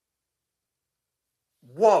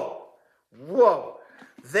 Whoa.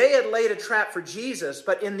 They had laid a trap for Jesus,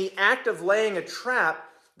 but in the act of laying a trap,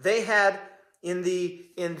 they had, in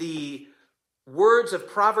the words of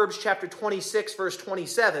Proverbs chapter 26, verse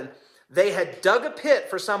 27, they had dug a pit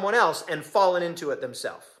for someone else and fallen into it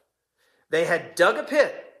themselves. They had dug a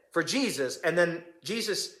pit for Jesus, and then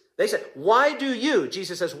they said, why do you?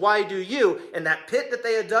 Jesus says, why do you? And that pit that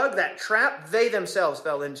they had dug, that trap, they themselves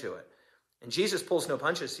fell into it. And Jesus pulls no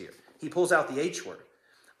punches here. He pulls out the H word.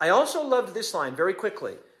 I also loved this line very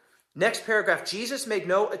quickly. Next paragraph, Jesus made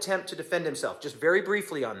no attempt to defend himself. Just very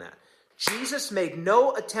briefly on that. Jesus made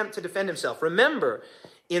no attempt to defend himself. Remember,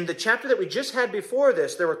 in the chapter that we just had before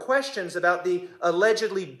this, there were questions about the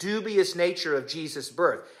allegedly dubious nature of Jesus'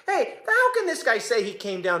 birth. Hey, how can this guy say he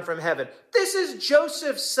came down from heaven? This is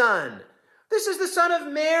Joseph's son. This is the son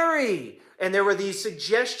of Mary. And there were these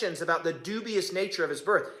suggestions about the dubious nature of his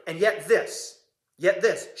birth. And yet this,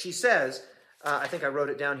 she says, I think I wrote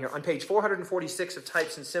it down here, on page 446 of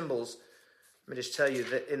Types and Symbols, Let me just tell you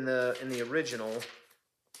that in the original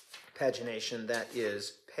pagination, that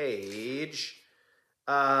is page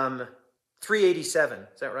 387.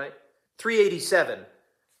 Is that right? 387.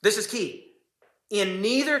 This is key. In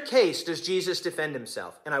neither case does Jesus defend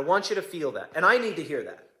himself. And I want you to feel that. And I need to hear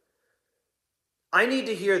that. I need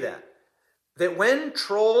to hear that. That when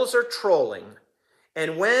trolls are trolling,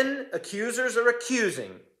 and when accusers are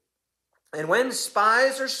accusing, and when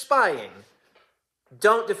spies are spying,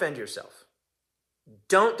 don't defend yourself.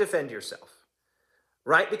 Don't defend yourself.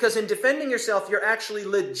 Right? Because in defending yourself, you're actually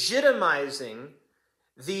legitimizing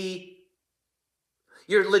the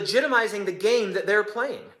game that they're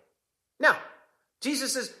playing. Now,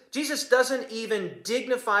 Jesus doesn't even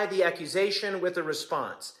dignify the accusation with a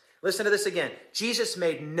response. Listen to this again. Jesus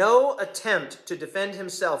made no attempt to defend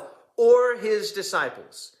himself or his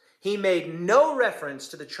disciples. He made no reference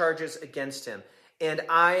to the charges against him. And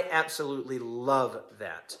I absolutely love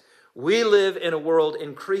that. We live in a world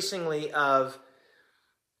increasingly of,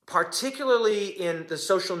 particularly in the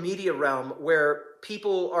social media realm, where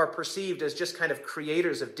people are perceived as just kind of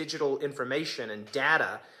creators of digital information and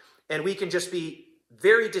data. And we can just be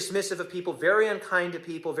very dismissive of people, very unkind to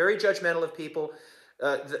people, very judgmental of people.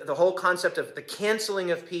 The whole concept of the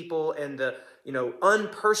canceling of people and the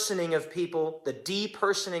unpersoning of people, the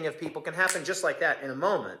depersoning of people can happen just like that in a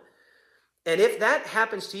moment. And if that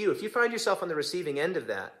happens to you, if you find yourself on the receiving end of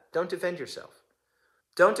that, don't defend yourself.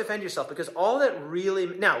 Don't defend yourself, because all that really...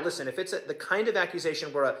 Now, listen, if it's the kind of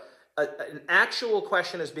accusation where an actual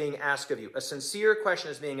question is being asked of you, a sincere question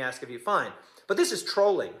is being asked of you, fine. But this is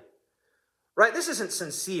trolling. Right? This isn't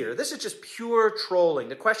sincere. This is just pure trolling.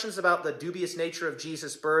 The questions about the dubious nature of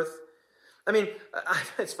Jesus' birth. I mean,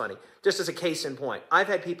 it's funny. Just as a case in point, I've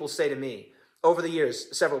had people say to me over the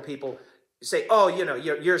years, several people say, oh,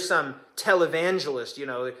 you're some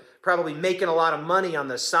televangelist, probably making a lot of money on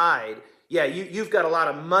the side. Yeah, you've got a lot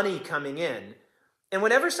of money coming in. And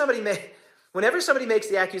whenever somebody makes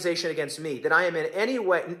the accusation against me that I am in any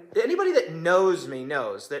way, anybody that knows me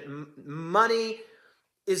knows that money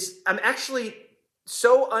I'm actually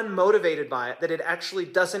so unmotivated by it that it actually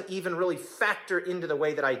doesn't even really factor into the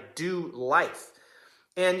way that I do life.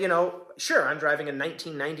 And, sure, I'm driving a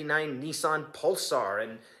 1999 Nissan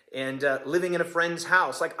Pulsar and living in a friend's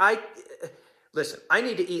house. Listen, I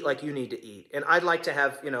need to eat like you need to eat. And I'd like to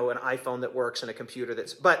have, an iPhone that works and a computer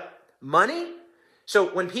but money? So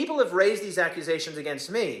when people have raised these accusations against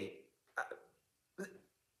me,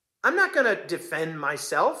 I'm not going to defend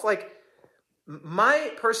myself.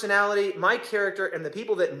 My personality, my character, and the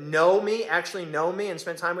people that actually know me and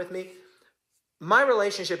spend time with me, my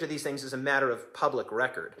relationship to these things is a matter of public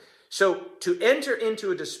record. So to enter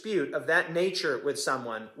into a dispute of that nature with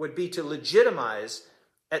someone would be to legitimize,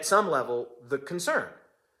 at some level, the concern.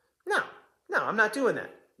 No, I'm not doing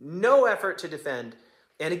that. No effort to defend.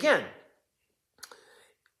 And again,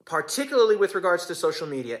 particularly with regards to social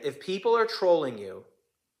media, if people are trolling you,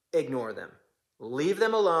 ignore them. Leave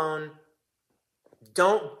them alone.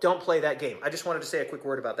 Don't play that game. I just wanted to say a quick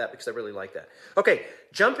word about that because I really like that. Okay,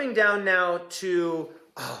 jumping down now to,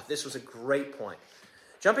 this was a great point.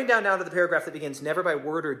 Jumping down now to the paragraph that begins, never by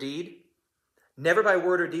word or deed. Never by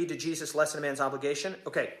word or deed did Jesus lessen a man's obligation.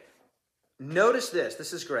 Okay, notice this.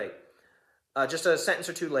 This is great. Just a sentence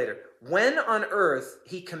or two later. When on earth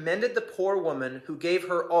he commended the poor woman who gave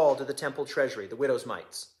her all to the temple treasury, the widow's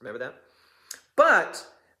mites. Remember that? But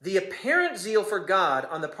the apparent zeal for God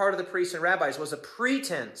on the part of the priests and rabbis was a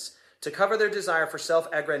pretense to cover their desire for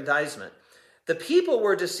self-aggrandizement. The people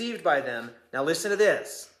were deceived by them. Now listen to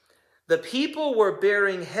this. The people were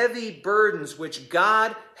bearing heavy burdens which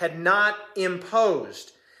God had not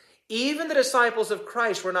imposed. Even the disciples of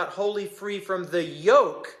Christ were not wholly free from the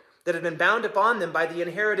yoke that had been bound upon them by the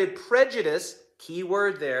inherited prejudice, key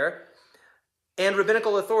word there, and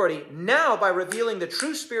rabbinical authority. Now, by revealing the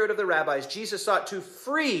true spirit of the rabbis, Jesus sought to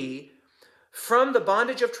free from the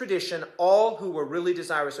bondage of tradition all who were really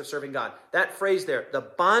desirous of serving God. That phrase there, the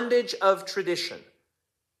bondage of tradition.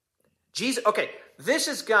 This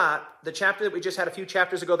has got the chapter that we just had a few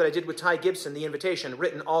chapters ago that I did with Ty Gibson, the invitation,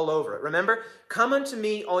 written all over it. Remember? Come unto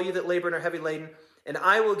me, all you that labor and are heavy laden, and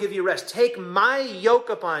I will give you rest. Take my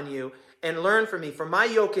yoke upon you and learn from me. For my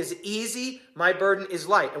yoke is easy, my burden is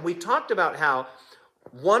light. And we talked about how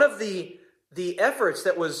one of the efforts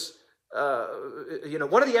that was,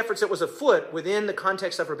 afoot within the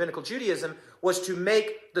context of rabbinical Judaism was to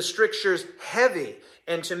make the strictures heavy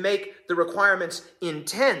and to make the requirements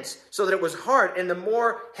intense so that it was hard. And the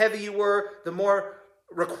more heavy you were, the more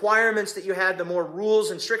requirements that you had, the more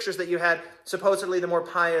rules and strictures that you had, supposedly the more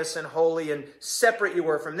pious and holy and separate you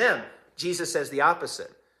were from them. Jesus says the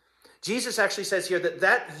opposite. Jesus actually says here that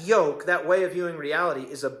that yoke, that way of viewing reality,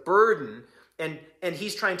 is a burden, and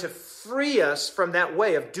he's trying to free us from that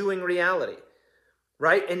way of doing reality,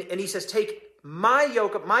 right? And he says, take my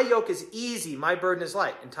yoke up. My yoke is easy. My burden is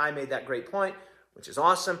light. And Ty made that great point, which is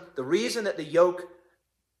awesome. The reason that the yoke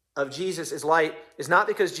of Jesus is light is not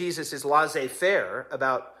because Jesus is laissez-faire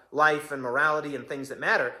about life and morality and things that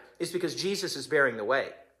matter. It's because Jesus is bearing the way.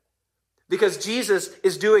 Because Jesus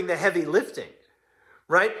is doing the heavy lifting,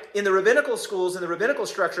 right? In the rabbinical schools, in the rabbinical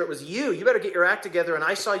structure, it was you better get your act together, and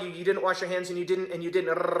I saw you didn't wash your hands, and you didn't.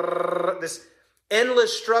 This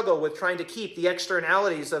endless struggle with trying to keep the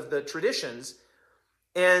externalities of the traditions.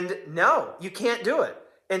 And no, you can't do it.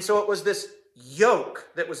 And so it was this yoke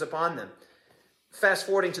that was upon them. Fast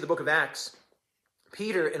forwarding to the book of Acts,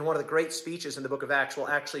 Peter, in one of the great speeches in the book of Acts, will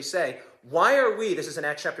actually say, why are we, this is in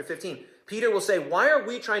Acts chapter 15, Peter will say, why are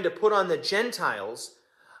we trying to put on the Gentiles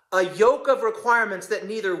a yoke of requirements that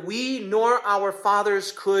neither we nor our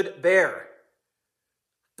fathers could bear?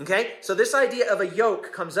 Okay, so this idea of a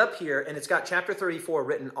yoke comes up here, and it's got chapter 34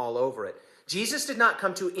 written all over it. Jesus did not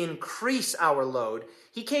come to increase our load.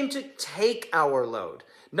 He came to take our load.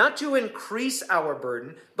 Not to increase our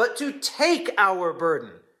burden, but to take our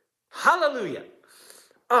burden. Hallelujah.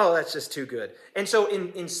 Oh, that's just too good. And so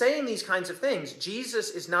in saying these kinds of things,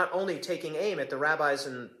 Jesus is not only taking aim at the rabbis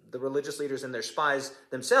and the religious leaders and their spies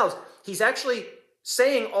themselves, he's actually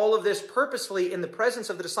saying all of this purposefully in the presence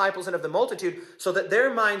of the disciples and of the multitude so that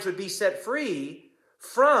their minds would be set free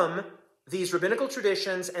from these rabbinical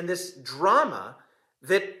traditions and this drama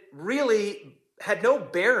that really had no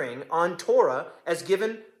bearing on Torah as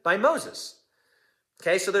given by Moses.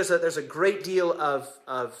 Okay, so there's a great deal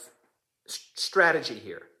of strategy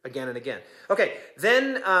here, again and again. Okay,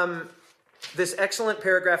 then this excellent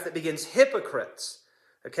paragraph that begins, hypocrites.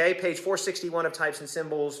 Okay, page 461 of Types and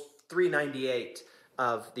Symbols, 398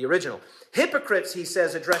 of the original. Hypocrites, he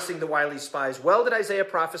says, addressing the wily spies, well did Isaiah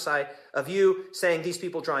prophesy of you, saying, these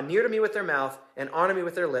people draw near to me with their mouth and honor me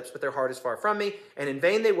with their lips, but their heart is far from me, and in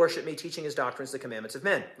vain they worship me, teaching as doctrines the commandments of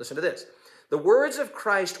men. Listen to this. The words of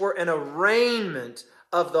Christ were an arraignment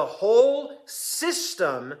of the whole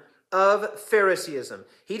system of Phariseeism.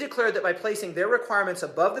 He declared that by placing their requirements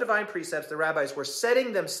above the divine precepts, the rabbis were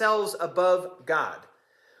setting themselves above God.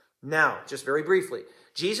 Now, just very briefly,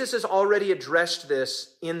 Jesus has already addressed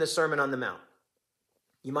this in the Sermon on the Mount.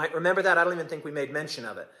 You might remember that. I don't even think we made mention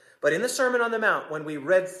of it. But in the Sermon on the Mount, when we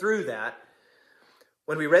read through that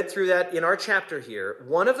in our chapter here,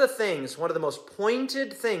 one of the most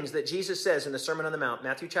pointed things that Jesus says in the Sermon on the Mount,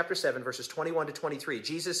 Matthew chapter 7, verses 21 to 23,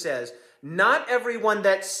 Jesus says, not everyone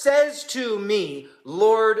that says to me,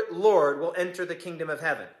 Lord, Lord, will enter the kingdom of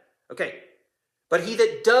heaven. Okay, but he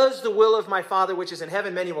that does the will of my Father which is in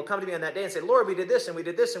heaven, many will come to me on that day and say, Lord, we did this and we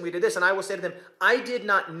did this and we did this. And I will say to them, I did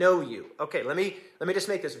not know you. Okay, let me just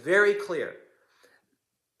make this very clear.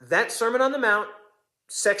 That Sermon on the Mount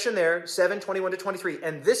section there, 7:21 to 23,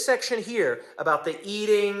 and this section here about the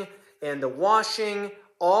eating and the washing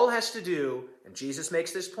all has to do, and Jesus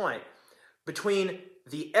makes this point, between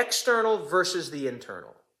the external versus the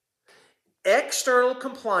internal. External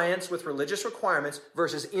compliance with religious requirements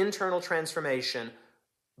versus internal transformation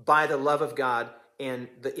by the love of God and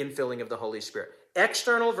the infilling of the Holy Spirit.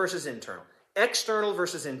 External versus internal. External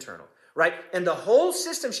versus internal. Right? And the whole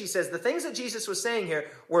system, she says, the things that Jesus was saying here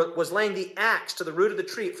was laying the axe to the root of the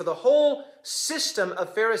tree for the whole system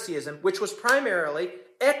of Phariseeism, which was primarily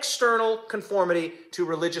external conformity to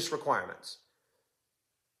religious requirements.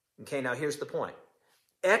 Okay, now here's the point.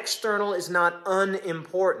 External is not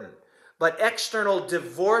unimportant, but external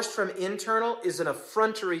divorced from internal is an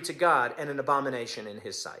effrontery to God and an abomination in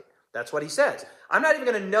his sight. That's what he says. I'm not even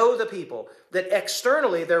going to know the people that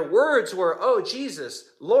externally their words were, oh,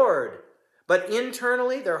 Jesus, Lord. But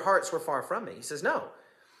internally their hearts were far from me. He says, no.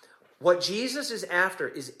 What Jesus is after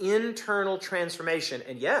is internal transformation.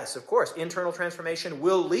 And yes, of course, internal transformation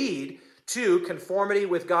will lead to conformity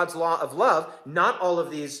with God's law of love. Not all of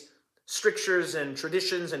these strictures and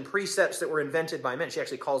traditions and precepts that were invented by men. She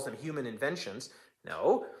actually calls them human inventions.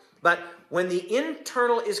 No. But when the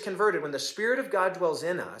internal is converted, when the Spirit of God dwells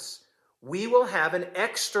in us, we will have an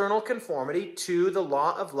external conformity to the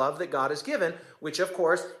law of love that God has given, which of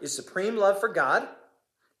course is supreme love for God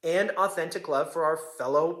and authentic love for our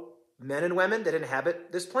fellow men and women that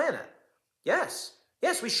inhabit this planet. Yes,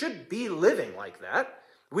 we should be living like that.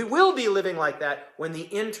 We will be living like that when the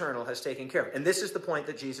internal has taken care of it. And this is the point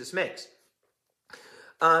that Jesus makes.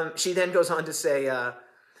 She then goes on to say,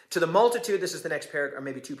 to the multitude, this is the next paragraph, or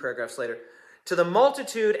maybe 2 paragraphs later, to the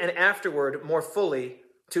multitude and afterward more fully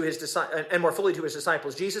to his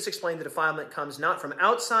disciples, Jesus explained the defilement comes not from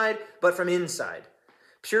outside, but from inside.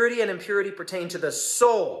 Purity and impurity pertain to the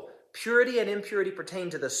soul. Purity and impurity pertain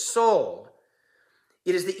to the soul.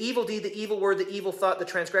 It is the evil deed, the evil word, the evil thought, the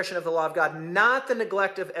transgression of the law of God, not the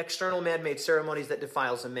neglect of external man-made ceremonies that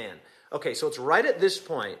defiles a man. Okay, so it's right at this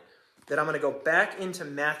point that I'm going to go back into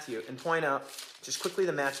Matthew and point out just quickly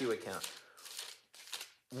the Matthew account.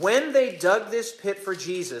 When they dug this pit for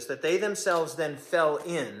Jesus that they themselves then fell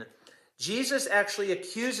in, Jesus actually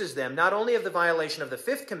accuses them not only of the violation of the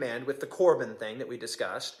fifth command with the Corban thing that we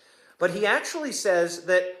discussed, but he actually says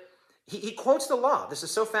that he quotes the law. This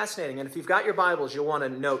is so fascinating, and if you've got your Bibles, you'll want to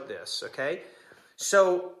note this, okay?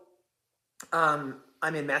 So, I'm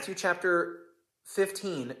in Matthew chapter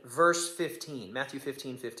 15, verse 15. Matthew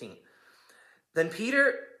 15, 15. Then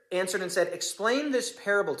Peter answered and said, explain this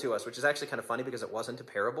parable to us, which is actually kind of funny because it wasn't a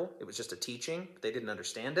parable. It was just a teaching. They didn't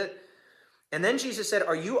understand it. And then Jesus said,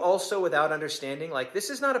 are you also without understanding? Like, this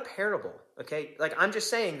is not a parable, okay? Like, I'm just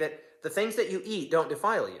saying that the things that you eat don't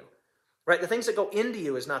defile you, right? The things that go into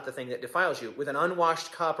you is not the thing that defiles you with an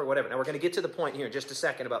unwashed cup or whatever. Now, we're going to get to the point here in just a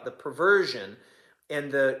second about the perversion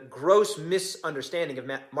and the gross misunderstanding of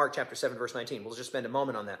Mark chapter 7, verse 19. We'll just spend a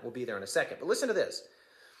moment on that. We'll be there in a second. But listen to this.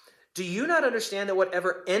 Do you not understand that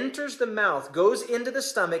whatever enters the mouth goes into the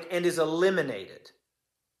stomach and is eliminated?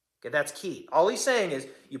 Okay, that's key. All he's saying is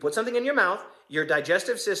you put something in your mouth, your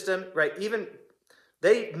digestive system, right? Even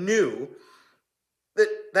they knew that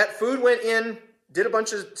that food went in, did a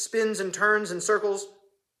bunch of spins and turns and circles,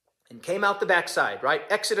 and came out the backside, right?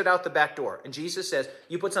 Exited out the back door. And Jesus says,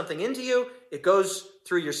 you put something into you, it goes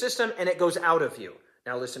through your system, and it goes out of you.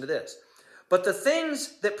 Now listen to this. But the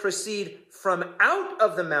things that proceed from out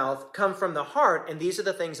of the mouth come from the heart, and these are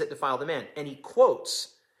the things that defile the man. And he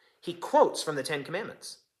quotes from the Ten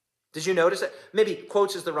Commandments. Did you notice that? Maybe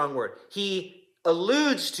quotes is the wrong word. He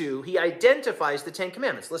identifies the Ten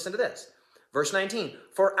Commandments. Listen to this. Verse 19.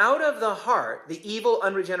 For out of the heart, the evil,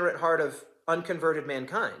 unregenerate heart of unconverted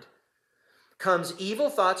mankind, comes evil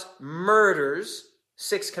thoughts, murders,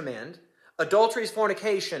 sixth command, adulteries,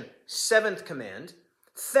 fornication, seventh command,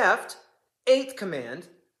 theft, eighth command,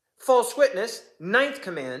 false witness, ninth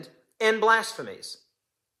command, and blasphemies.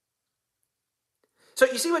 So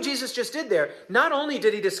you see what Jesus just did there. Not only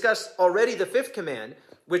did he discuss already the fifth command,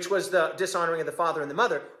 which was the dishonoring of the father and the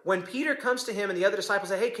mother, when Peter comes to him and the other disciples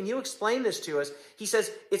say, hey, can you explain this to us? He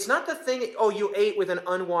says, it's not the thing, you ate with an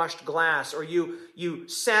unwashed glass, or you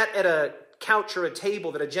sat at a couch or a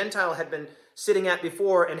table that a Gentile had been sitting at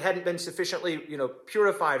before and hadn't been sufficiently,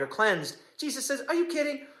 purified or cleansed. Jesus says, are you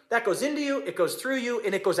kidding? That goes into you, it goes through you,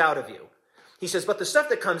 and it goes out of you. He says, but the stuff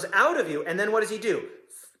that comes out of you, and then what does he do?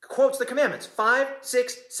 Quotes the commandments. 5,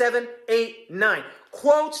 6, 7, 8, 9.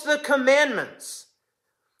 Quotes the commandments.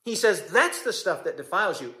 He says, that's the stuff that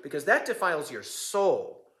defiles you, because that defiles your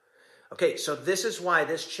soul. Okay, so this is why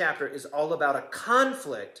this chapter is all about a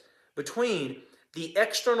conflict between the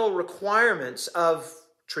external requirements of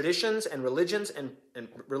traditions and religions and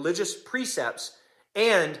religious precepts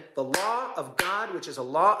and the law of God, which is a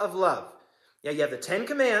law of love. Yeah, you have the 10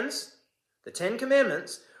 commands, the 10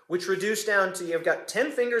 commandments, which reduce down to, you've got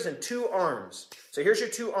 10 fingers and 2 arms. So here's your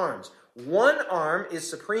 2 arms. One arm is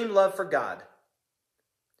supreme love for God.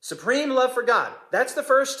 Supreme love for God. That's the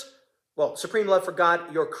first, supreme love for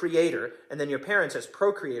God, your creator, and then your parents as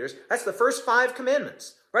procreators. That's the first 5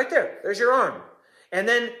 commandments. Right there. There's your arm. And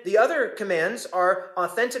then the other commands are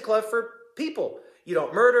authentic love for people. You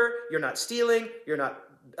don't murder, you're not stealing, you're not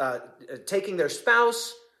taking their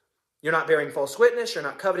spouse, you're not bearing false witness, you're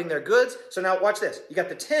not coveting their goods. So now watch this. You got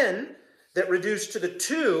the 10 that reduce to the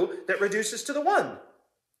 2 that reduces to the 1.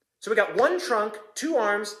 So we got 1 trunk, 2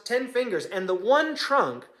 arms, 10 fingers, and the 1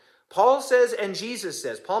 trunk, Paul says and Jesus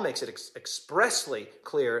says, Paul makes it expressly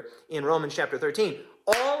clear in Romans chapter 13,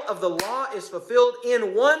 all of the law is fulfilled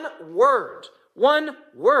in one word,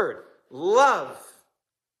 love.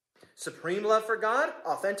 Supreme love for God,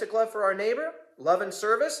 authentic love for our neighbor, love and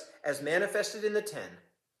service as manifested in the 10.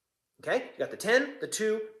 Okay? You got the 10, the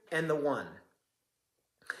 2, and the 1.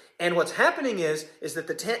 And what's happening is that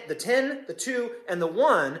the 10, the 2, and the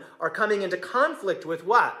 1 are coming into conflict with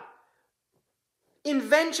what?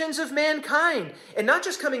 Inventions of mankind. And not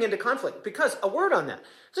just coming into conflict, because a word on that.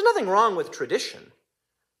 There's nothing wrong with tradition.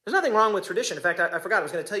 There's nothing wrong with tradition. In fact, I forgot, I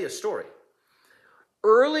was going to tell you a story.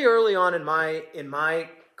 Early on in my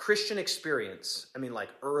Christian experience,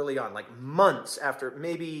 early on, like months after,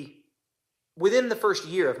 maybe within the first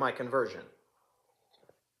year of my conversion,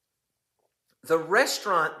 the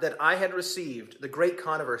restaurant that I had received the great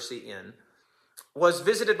controversy in was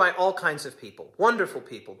visited by all kinds of people, wonderful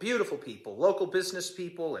people, beautiful people, local business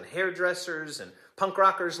people and hairdressers and punk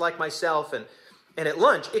rockers like myself. And And at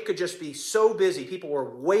lunch, it could just be so busy. People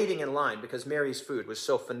were waiting in line because Mary's food was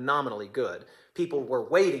so phenomenally good. People were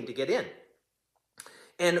waiting to get in.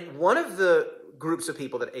 And one of the groups of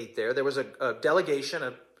people that ate there was a delegation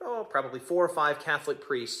of probably 4 or 5 Catholic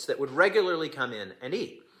priests that would regularly come in and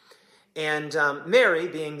eat. And Mary,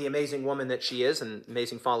 being the amazing woman that she is, an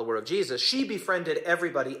amazing follower of Jesus, she befriended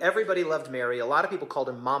everybody. Everybody loved Mary. A lot of people called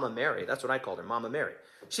her Mama Mary. That's what I called her, Mama Mary.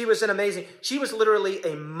 She was she was literally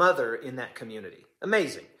a mother in that community.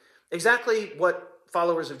 Amazing. Exactly what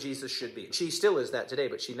followers of Jesus should be. She still is that today,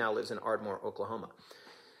 but she now lives in Ardmore, Oklahoma.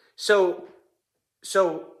 So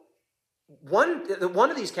one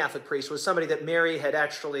of these Catholic priests was somebody that Mary had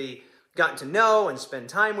actually gotten to know and spend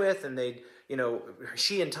time with, and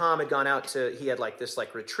she and Tom had gone out he had this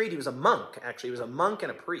retreat. He was a monk, actually. He was a monk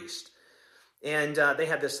and a priest. And they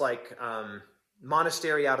had this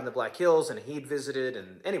monastery out in the Black Hills, and he'd visited,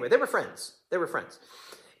 and anyway, they were friends.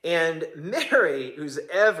 And Mary, who's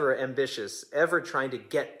ever ambitious, ever trying to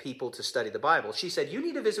get people to study the Bible, she said, "You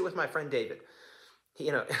need to visit with my friend David."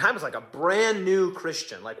 And I was like a brand new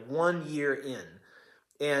Christian, 1 year in.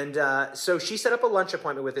 And so she set up a lunch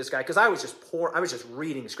appointment with this guy, because I was just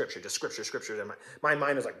reading scripture, and my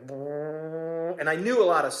mind was and I knew a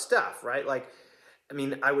lot of stuff, right?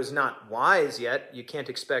 I was not wise yet. You can't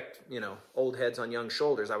expect, old heads on young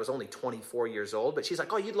shoulders. I was only 24 years old, but she's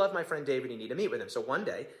like, "Oh, you'd love my friend David. You need to meet with him." So one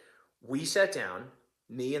day we sat down,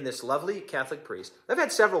 me and this lovely Catholic priest. I've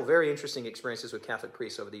had several very interesting experiences with Catholic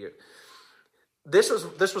priests over the years. This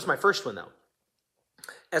was my first one, though,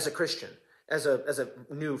 as a Christian, as a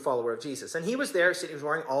new follower of Jesus. And he was there, he was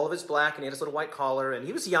wearing all of his black, and he had his little white collar, and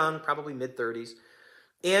he was young, probably mid-30s.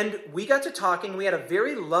 And we got to talking. We had a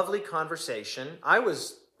very lovely conversation. I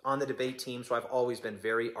was on the debate team, so I've always been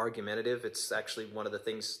very argumentative. It's actually one of the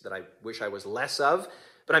things that I wish I was less of.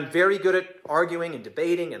 But I'm very good at arguing and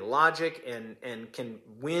debating and logic, and can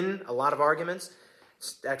win a lot of arguments.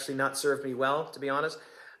 It's actually not served me well, to be honest.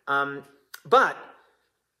 But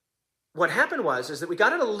what happened is that we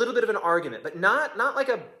got in a little bit of an argument, but not like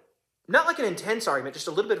an intense argument, just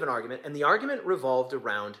a little bit of an argument. And the argument revolved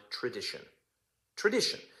around tradition.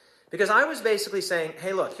 Because I was basically saying,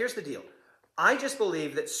 "Hey, look, here's the deal. I just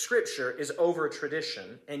believe that Scripture is over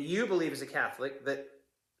tradition, and you believe as a Catholic that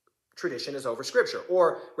tradition is over Scripture."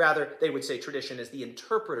 Or rather, they would say tradition is the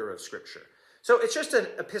interpreter of Scripture. So it's just an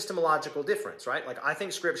epistemological difference, right? I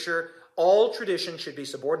think Scripture, all tradition should be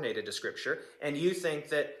subordinated to Scripture, and you think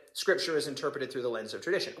that Scripture is interpreted through the lens of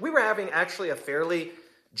tradition. We were having actually a fairly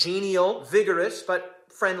genial, vigorous, but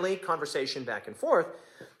friendly conversation back and forth.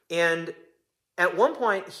 And at one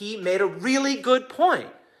point, he made a really good point.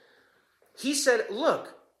 He said,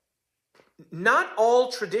 "Look, not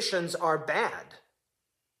all traditions are bad."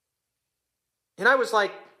 And I was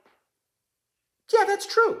like, "Yeah, that's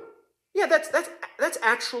true. Yeah, that's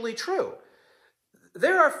actually true.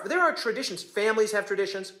 There are traditions. Families have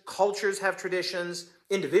traditions. Cultures have traditions.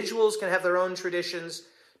 Individuals can have their own traditions.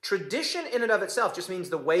 Tradition in and of itself just means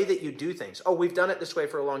the way that you do things. Oh, we've done it this way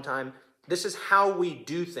for a long time. This is how we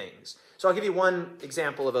do things." So I'll give you one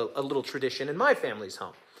example of a little tradition in my family's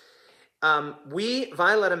home.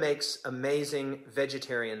 Violetta makes amazing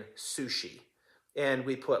vegetarian sushi. And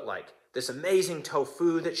we put this amazing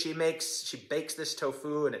tofu that she makes. She bakes this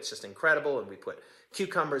tofu, and it's just incredible. And we put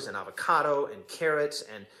cucumbers and avocado and carrots,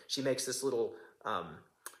 and she makes this little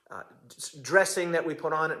dressing that we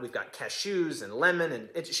put on it. We've got cashews and lemon, and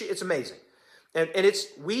it's amazing. And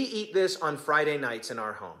we eat this on Friday nights in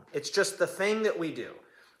our home. It's just the thing that we do.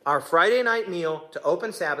 Our Friday night meal to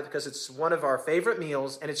open Sabbath, because it's one of our favorite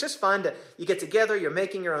meals, and it's just fun you get together, you're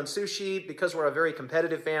making your own sushi. Because we're a very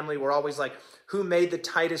competitive family, we're always like, who made the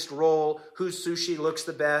tightest roll, whose sushi looks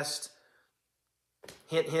the best.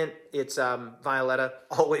 Hint, hint, it's Violetta,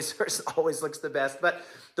 always looks the best. But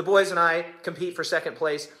the boys and I compete for second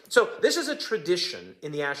place. So this is a tradition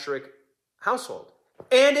in the Asherick household,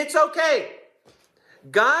 and it's okay.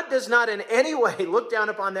 God does not in any way look down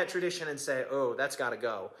upon that tradition and say, "Oh, that's got to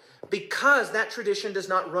go," because that tradition does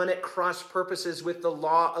not run at cross purposes with the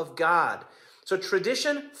law of God. So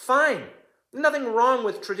tradition, fine. Nothing wrong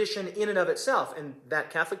with tradition in and of itself. And that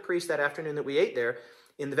Catholic priest that afternoon that we ate there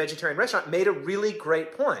in the vegetarian restaurant made a really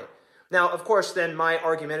great point. Now, of course, then my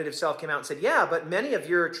argumentative self came out and said, "Yeah, but many of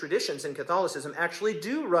your traditions in Catholicism actually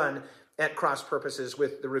do run at cross purposes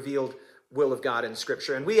with the revealed will of God in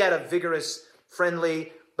Scripture." And we had a vigorous,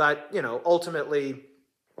 friendly, but ultimately,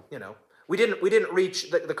 we didn't reach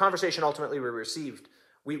the conversation. Ultimately,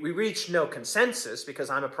 we reached no consensus, because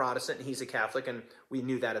I'm a Protestant and he's a Catholic, and we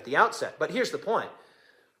knew that at the outset. But here's the point.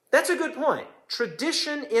 That's a good point.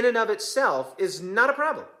 Tradition in and of itself is not a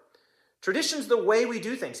problem. Tradition's the way we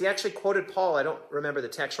do things. He actually quoted Paul. I don't remember the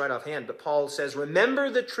text right offhand, but Paul says,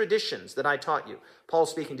 remember the traditions that I taught you. Paul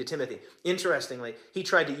speaking to Timothy. Interestingly, he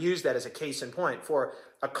tried to use that as a case in point for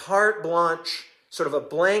a carte blanche, sort of a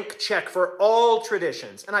blank check for all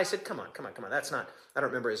traditions. And I said, come on. That's not, I don't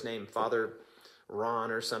remember his name, Father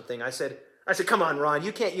Ron or something. I said, come on, Ron,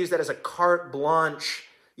 you can't use that as a carte blanche,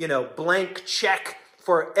 blank check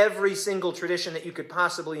for every single tradition that you could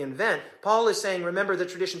possibly invent. Paul is saying, remember the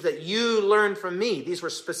traditions that you learned from me. These were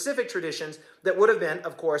specific traditions that would have been,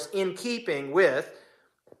 of course, in keeping with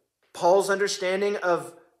Paul's understanding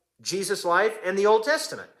of Jesus' life and the Old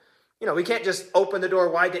Testament. We can't just open the door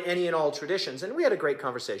wide to any and all traditions. And we had a great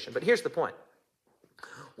conversation. But here's the point.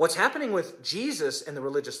 What's happening with Jesus and the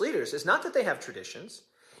religious leaders is not that they have traditions.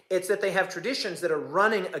 It's that they have traditions that are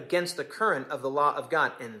running against the current of the law of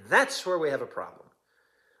God. And that's where we have a problem.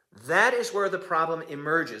 That is where the problem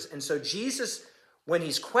emerges. And so Jesus, when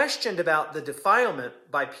he's questioned about the defilement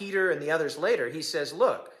by Peter and the others later, he says,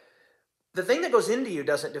 look, the thing that goes into you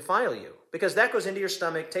doesn't defile you, because that goes into your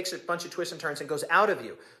stomach, takes a bunch of twists and turns, and goes out of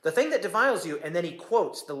you. The thing that defiles you, and then he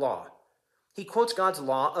quotes the law. He quotes God's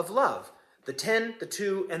law of love, the 10, the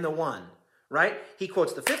 2, and the 1, right? He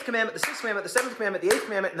quotes the 5th commandment, the 6th commandment, the 7th commandment, the 8th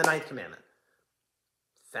commandment, and the 9th commandment.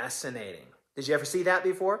 Fascinating. Did you ever see that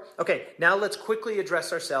before? Okay, now let's quickly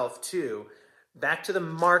address ourselves back to the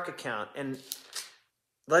Mark account. And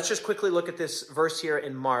let's just quickly look at this verse here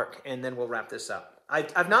in Mark, and then we'll wrap this up.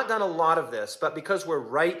 I've not done a lot of this, but because we're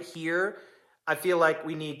right here, I feel like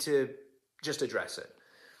we need to just address it.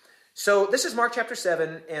 So this is Mark chapter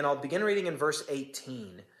 7, and I'll begin reading in verse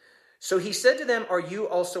 18. So he said to them, are you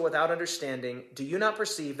also without understanding? Do you not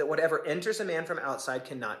perceive that whatever enters a man from outside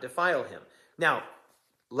cannot defile him? Now,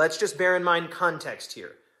 let's just bear in mind context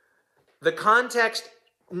here. The context,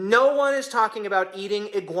 no one is talking about eating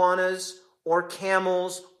iguanas or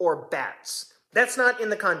camels or bats. That's not in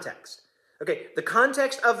the context. Okay, the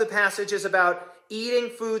context of the passage is about eating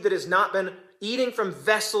food that has not been, eating from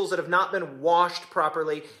vessels that have not been washed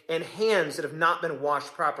properly and hands that have not been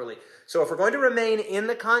washed properly. So if we're going to remain in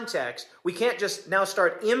the context, we can't just now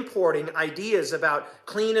start importing ideas about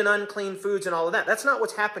clean and unclean foods and all of that. That's not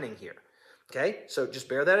what's happening here. Okay, so just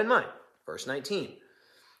bear that in mind. Verse 19.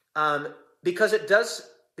 Because it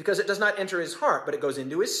does not enter his heart, but it goes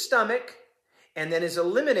into his stomach and then is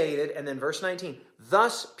eliminated. And then verse 19,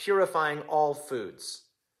 thus purifying all foods.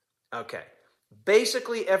 Okay,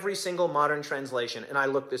 basically every single modern translation, and I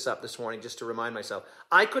looked this up this morning just to remind myself,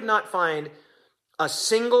 I could not find a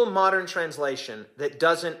single modern translation that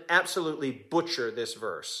doesn't absolutely butcher this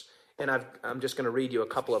verse. And I'm just going to read you a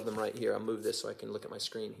couple of them right here. I'll move this so I can look at my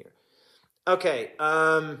screen here. Okay,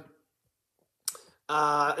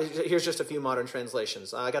 here's just a few modern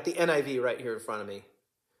translations. I got the NIV right here in front of me.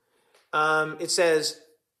 It says,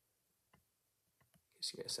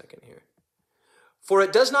 just give me a second here. For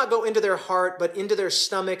it does not go into their heart, but into their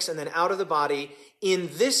stomachs and then out of the body. In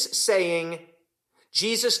this saying,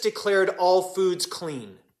 Jesus declared all foods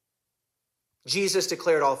clean. Jesus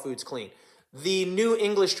declared all foods clean. The New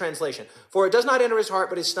English translation, for it does not enter his heart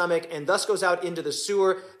but his stomach, and thus goes out into the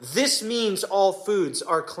sewer. This means all foods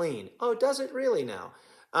are clean. Oh, does it really now?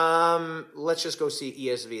 Let's just go see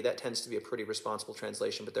ESV. That tends to be a pretty responsible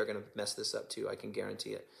translation, but they're going to mess this up too, I can guarantee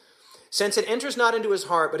it. Since it enters not into his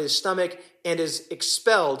heart but his stomach and is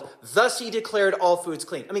expelled, thus he declared all foods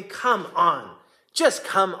clean. I mean, come on. Just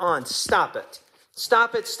come on. Stop it.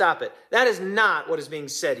 Stop it. That is not what is being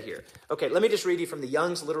said here. Okay, let me just read you from the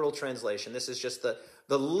Young's literal translation. This is just the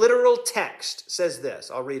literal text says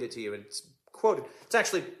this. I'll read it to you. It's quoted. It's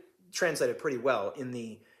actually translated pretty well in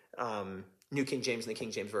the New King James and the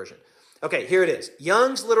King James Version. Okay, here it is.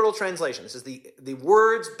 Young's literal translation. This is the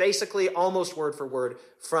words basically almost word for word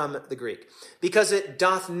from the Greek. Because it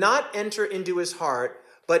doth not enter into his heart,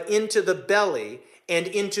 but into the belly, and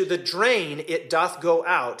into the drain it doth go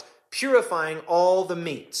out, purifying all the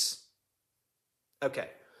meats. Okay.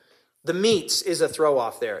 The meats is a throw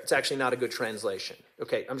off there. It's actually not a good translation.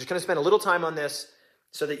 Okay. I'm just going to spend a little time on this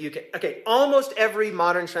so that you can, okay. Almost every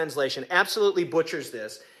modern translation absolutely butchers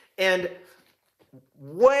this. And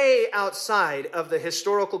way outside of the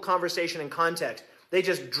historical conversation and context, they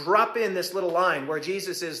just drop in this little line where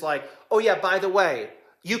Jesus is like, oh yeah, by the way,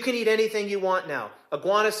 you can eat anything you want now.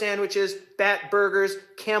 Iguana sandwiches, bat burgers,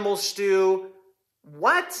 camel stew.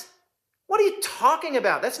 What? What are you talking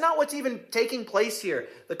about? That's not what's even taking place here.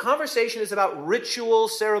 The conversation is about ritual,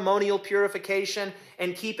 ceremonial purification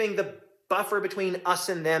and keeping the buffer between us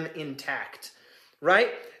and them intact,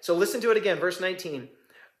 right? So listen to it again, verse 19.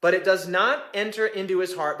 But it does not enter into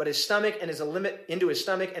his heart, but his stomach and is into his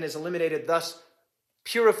stomach and is eliminated, thus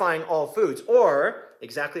purifying all foods. Or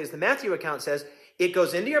exactly as the Matthew account says, it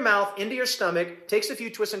goes into your mouth, into your stomach, takes a few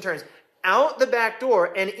twists and turns, out the back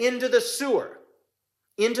door and into the sewer,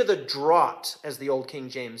 into the draught, as the old King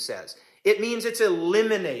James says. It means it's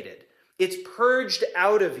eliminated. It's purged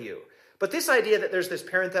out of you. But this idea that there's this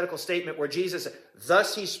parenthetical statement where Jesus,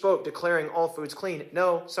 thus he spoke, declaring all foods clean.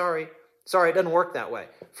 No, sorry, it doesn't work that way.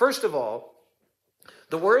 First of all,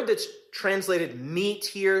 the word that's translated meat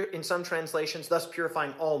here in some translations, thus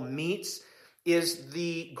purifying all meats, is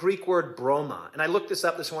the Greek word broma. And I looked this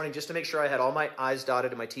up this morning just to make sure I had all my I's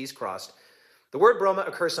dotted and my T's crossed. The word broma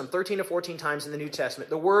occurs some 13 to 14 times in the New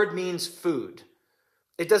Testament. The word means food.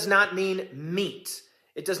 It does not mean meat.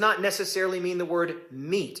 It does not necessarily mean the word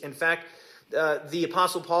meat. In fact, the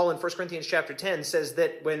Apostle Paul in 1 Corinthians chapter 10 says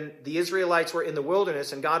that when the Israelites were in the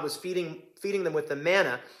wilderness and God was feeding them with the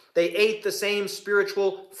manna, they ate the same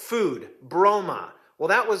spiritual food, broma. Well,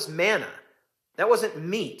 that was manna. That wasn't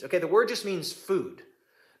meat. Okay, the word just means food,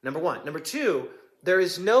 number one. Number two, there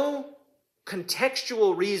is no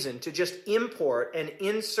contextual reason to just import and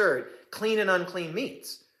insert clean and unclean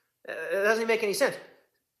meats. It doesn't make any sense.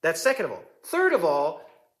 That's second of all. Third of all,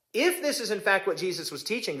 if this is in fact what Jesus was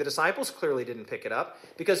teaching, the disciples clearly didn't pick it up,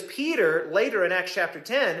 because Peter, later in Acts chapter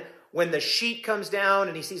 10, when the sheet comes down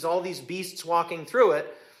and he sees all these beasts walking through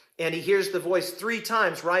it, and he hears the voice 3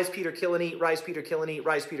 times, rise Peter, kill and eat, rise Peter, kill and eat,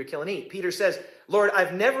 rise Peter, kill and eat. Peter says, Lord,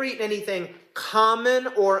 I've never eaten anything common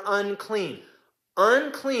or unclean.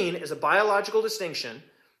 Unclean is a biological distinction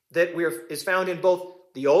that is found in both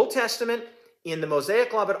the Old Testament, in the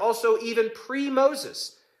Mosaic Law, but also even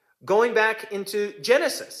pre-Moses, going back into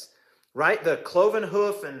Genesis, right? The cloven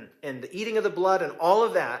hoof and the eating of the blood and all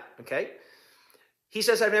of that, okay? He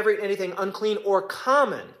says, I've never eaten anything unclean or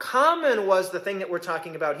common. Common was the thing that we're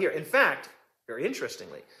talking about here. In fact, very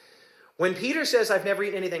interestingly, when Peter says, I've never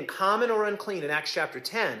eaten anything common or unclean in Acts chapter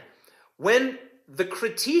 10, when the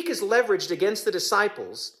critique is leveraged against the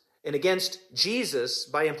disciples and against Jesus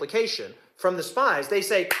by implication from the spies, they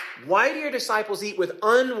say, why do your disciples eat with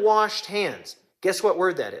unwashed hands? Guess what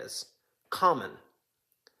word that is? Common.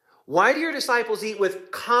 Why do your disciples eat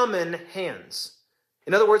with common hands?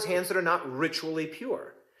 In other words, hands that are not ritually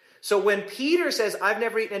pure. So when Peter says, I've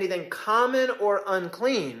never eaten anything common or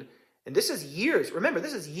unclean, and this is years, remember,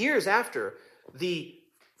 this is years after the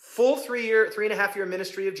full 3.5 year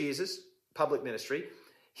ministry of Jesus, public ministry,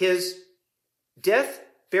 his death,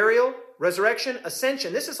 burial, resurrection,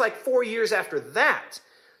 ascension. This is like 4 years after that.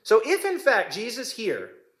 So if in fact Jesus here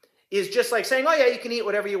is just like saying, oh yeah, you can eat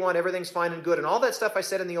whatever you want, everything's fine and good, and all that stuff I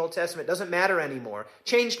said in the Old Testament doesn't matter anymore,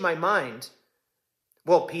 changed my mind.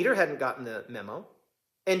 Well, Peter hadn't gotten the memo,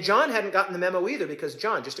 and John hadn't gotten the memo either, because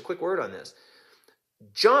John, just a quick word on this,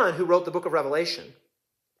 John, who wrote the book of Revelation,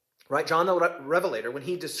 right, John the Revelator, when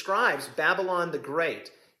he describes Babylon the Great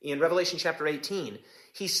in Revelation chapter 18,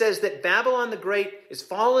 he says that Babylon the Great is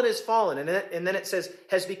fallen, and then it says,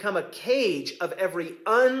 has become a cage of every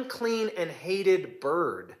unclean and hated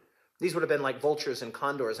bird. These would have been like vultures and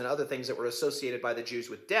condors and other things that were associated by the Jews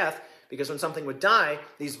with death, because when something would die,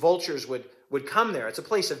 these vultures would come there. It's a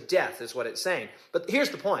place of death, is what it's saying. But here's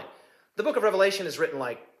the point. The book of Revelation is written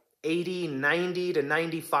like 80, 90 to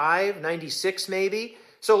 95, 96 maybe.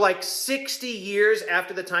 So like 60 years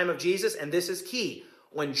after the time of Jesus, and this is key.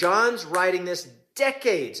 When John's writing this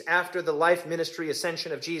decades after the life, ministry,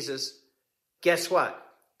 ascension of Jesus, guess what?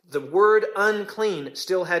 The word unclean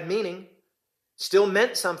still had meaning, still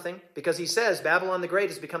meant something, because he says Babylon the Great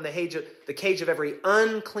has become the cage of every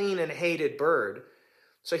unclean and hated bird.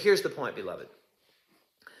 So here's the point, beloved.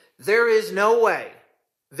 There is no way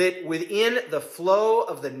that within the flow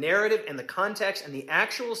of the narrative and the context and the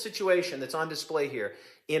actual situation that's on display here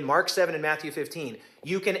in Mark 7 and Matthew 15,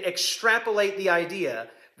 you can extrapolate the idea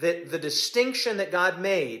that the distinction that God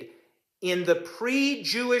made in the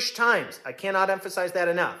pre-Jewish times, I cannot emphasize that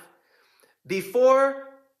enough, before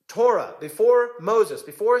Torah, before Moses,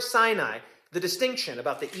 before Sinai, the distinction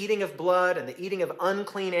about the eating of blood and the eating of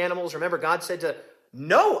unclean animals. Remember, God said to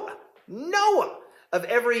Noah, of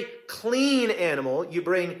every clean animal you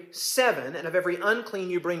bring 7, and of every unclean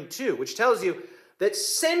you bring 2, which tells you that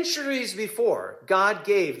centuries before God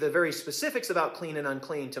gave the very specifics about clean and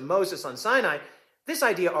unclean to Moses on Sinai, this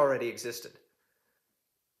idea already existed.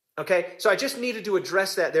 Okay, so I just needed to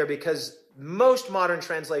address that there, because most modern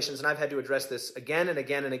translations, and I've had to address this again and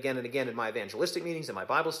again and again and again in my evangelistic meetings, in my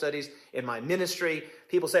Bible studies, in my ministry,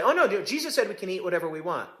 people say, oh no, Jesus said we can eat whatever we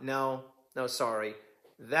want. No, sorry.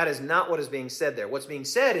 That is not what is being said there. What's being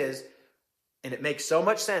said is, and it makes so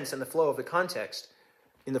much sense in the flow of the context,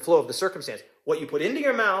 in the flow of the circumstance, what you put into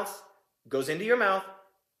your mouth goes into your mouth,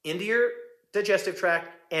 into your digestive tract,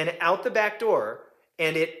 and out the back door,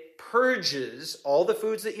 and it purges all the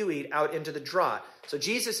foods that you eat out into the draught. So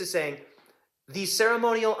Jesus is saying, these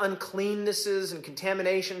ceremonial uncleannesses and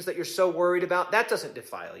contaminations that you're so worried about, that doesn't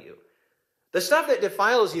defile you. The stuff that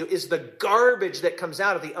defiles you is the garbage that comes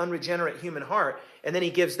out of the unregenerate human heart. And then he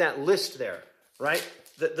gives that list there, right?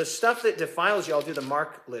 The stuff that defiles you, I'll do the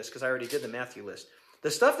Mark list because I already did the Matthew list.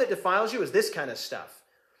 The stuff that defiles you is this kind of stuff.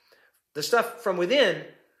 The stuff from within,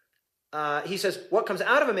 he says, what comes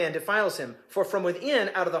out of a man defiles him. For from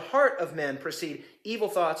within, out of the heart of men proceed evil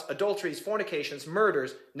thoughts, adulteries, fornications,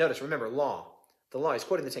 murders. Notice, remember, law. The law, he's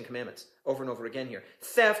quoting the Ten Commandments over and over again here.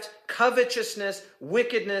 Theft, covetousness,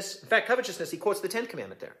 wickedness. In fact, covetousness, he quotes the 10th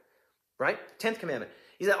commandment there, right? 10th commandment.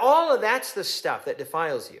 He said, all of that's the stuff that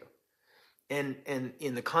defiles you. And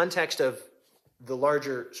in the context of the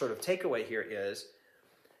larger sort of takeaway here is,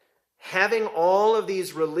 having all of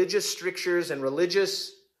these religious strictures and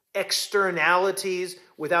religious externalities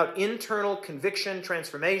without internal conviction,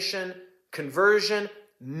 transformation, conversion,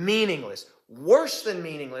 meaningless. Worse than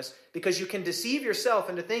meaningless, because you can deceive yourself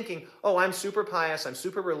into thinking, oh, I'm super pious, I'm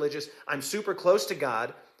super religious, I'm super close to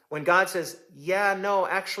God, when God says, yeah, no,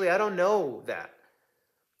 actually, I don't know that.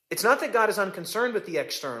 It's not that God is unconcerned with the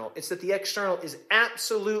external, it's that the external is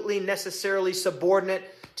absolutely necessarily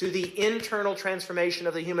subordinate to the internal transformation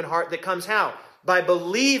of the human heart that comes how? By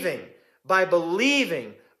believing, by the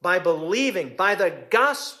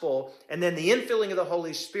gospel, and then the infilling of the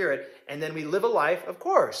Holy Spirit, and then we live a life, of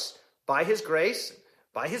course, by his grace,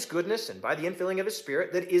 by his goodness, and by the infilling of his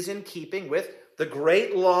Spirit that is in keeping with the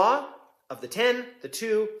great law of the 10, the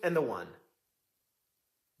 2, and the 1.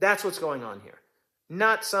 That's what's going on here.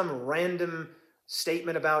 Not some random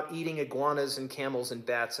statement about eating iguanas and camels and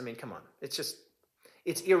bats. I mean, come on.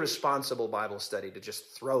 It's irresponsible Bible study to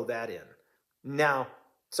just throw that in. Now,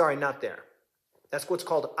 sorry, not there. That's what's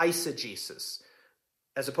called eisegesis,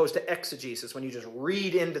 as opposed to exegesis, when you just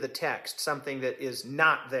read into the text something that is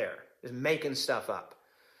not there, is making stuff up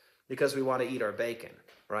because we want to eat our bacon,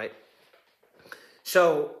 right?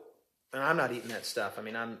 So, and I'm not eating that stuff. I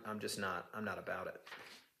mean, I'm not about it.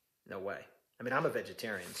 No way. I mean, I'm a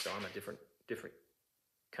vegetarian, so I'm a different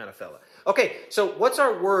kind of fella. Okay, so what's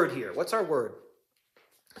our word here? What's our word?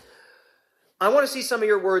 I want to see some of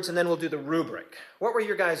your words, and then we'll do the rubric. What were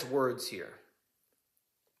your guys' words here?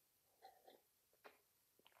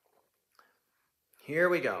 Here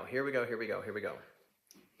we go.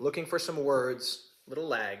 Looking for some words, little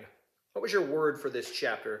lag. What was your word for this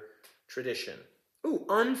chapter? Tradition. Ooh,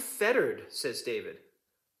 unfettered, says David.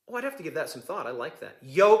 Oh, I'd have to give that some thought. I like that.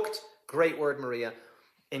 Yoked, great word, Maria.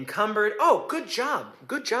 Encumbered. Oh, good job.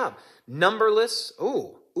 Numberless.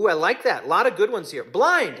 Ooh, I like that. A lot of good ones here.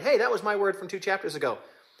 Blind. Hey, that was my word from 2 chapters ago.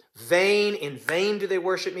 Vain. In vain do they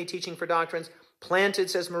worship me, teaching for doctrines. Planted,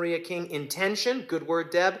 says Maria King. Intention. Good word,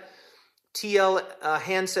 Deb. T.L.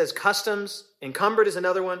 Hand says customs. Encumbered is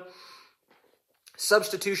another one.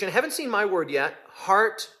 Substitution. Haven't seen my word yet.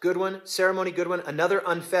 Heart. Good one. Ceremony. Good one. Another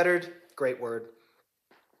unfettered. Great word.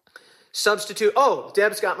 Substitute. Oh,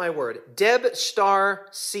 Deb's got my word. Deb star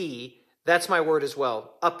C. That's my word as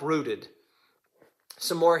well. Uprooted.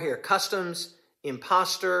 Some more here. Customs.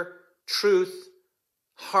 Imposter. Truth.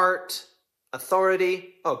 Heart.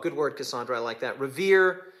 Authority. Oh, good word, Cassandra. I like that.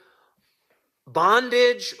 Revere.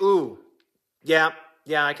 Bondage. Ooh. Yeah,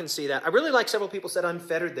 I can see that. I really like several people said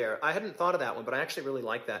unfettered there. I hadn't thought of that one, but I actually really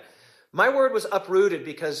like that. My word was uprooted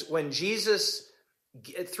because when Jesus,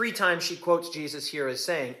 3 times she quotes Jesus here as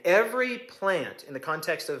saying, every plant, in the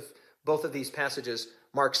context of both of these passages,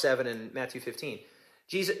 Mark 7 and Matthew 15,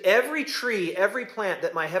 Jesus, every tree, every plant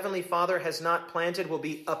that my heavenly Father has not planted will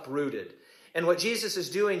be uprooted. And what Jesus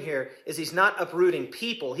is doing here is he's not uprooting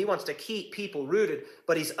people. He wants to keep people rooted,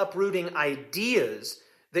 but he's uprooting ideas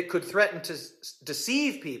that could threaten to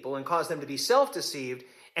deceive people and cause them to be self-deceived,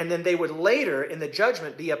 and then they would later, in the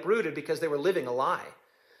judgment, be uprooted because they were living a lie.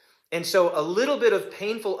 And so a little bit of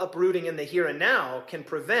painful uprooting in the here and now can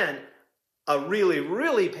prevent a really,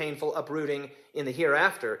 really painful uprooting in the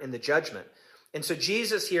hereafter, in the judgment. And so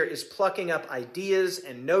Jesus here is plucking up ideas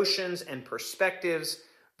and notions and perspectives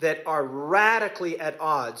that are radically at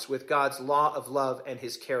odds with God's law of love and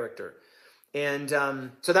his character. And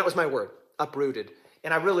so that was my word, uprooted.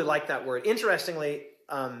 And I really like that word. Interestingly,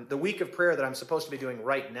 the week of prayer that I'm supposed to be doing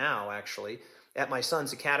right now, actually, at my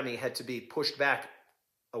son's academy had to be pushed back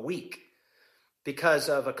a week because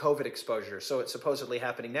of a COVID exposure. So it's supposedly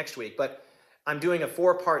happening next week. But I'm doing a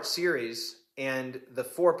 4-part series, and the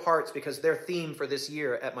 4 parts, because their theme for this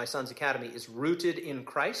year at my son's academy is rooted in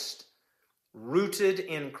Christ. Rooted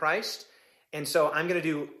in Christ. And so I'm going to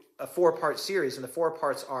do a 4-part series, and the 4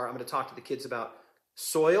 parts are, I'm going to talk to the kids about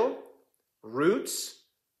soil, roots,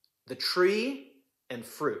 the tree, and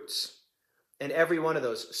fruits. And every one of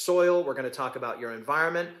those, soil, we're going to talk about your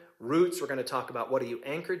environment. Roots, we're going to talk about what are you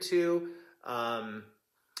anchored to.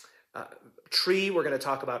 Tree, we're going to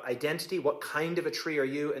talk about identity. What kind of a tree are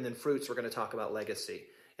you? And then fruits, we're going to talk about legacy.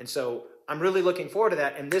 And so I'm really looking forward to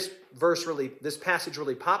that. And this passage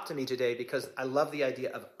really popped to me today because I love the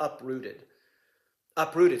idea of uprooted.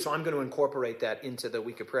 Uprooted. So I'm going to incorporate that into the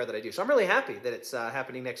week of prayer that I do. So I'm really happy that it's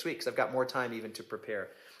happening next week because I've got more time even to prepare.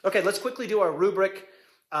 Okay, let's quickly do our rubric.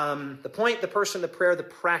 The point, the person, the prayer, the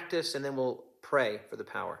practice, and then we'll pray for the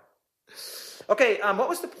power. Okay, what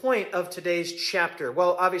was the point of today's chapter?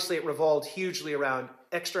 Well, obviously it revolved hugely around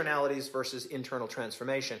externalities versus internal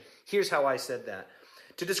transformation. Here's how I said that.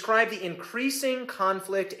 To describe the increasing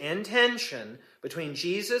conflict and tension between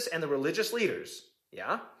Jesus and the religious leaders,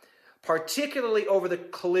 particularly over the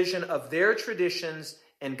collision of their traditions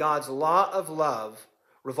and God's law of love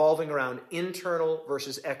revolving around internal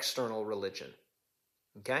versus external religion.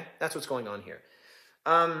 Okay, that's what's going on here.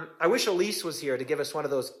 I wish Elise was here to give us one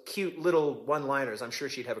of those cute little one-liners. I'm sure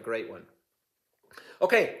she'd have a great one.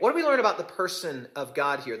 Okay, what do we learn about the person of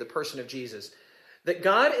God here, the person of Jesus? That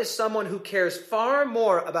God is someone who cares far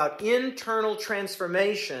more about internal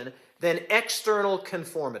transformation than external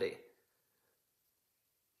conformity.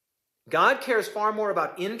 God cares far more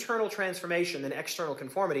about internal transformation than external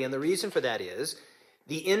conformity, and the reason for that is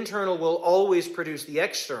the internal will always produce the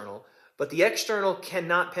external, but the external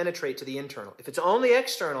cannot penetrate to the internal. If it's only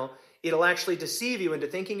external, it'll actually deceive you into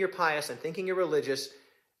thinking you're pious and thinking you're religious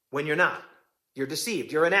when you're not. You're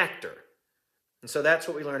deceived. You're an actor. And so that's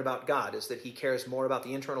what we learn about God, is that he cares more about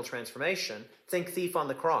the internal transformation. Think thief on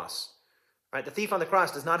the cross. Right? The thief on the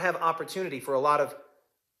cross does not have opportunity for a lot of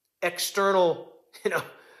external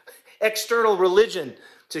religion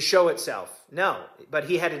to show itself. No, but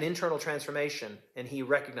he had an internal transformation, and he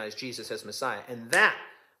recognized Jesus as Messiah. And that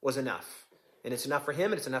was enough. And it's enough for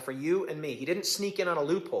him, and it's enough for you and me. He didn't sneak in on a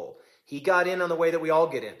loophole. He got in on the way that we all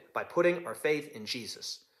get in, by putting our faith in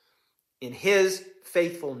Jesus, in his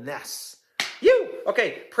faithfulness.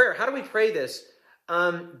 Okay, prayer. How do we pray this?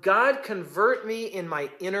 God, convert me in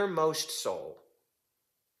my innermost soul.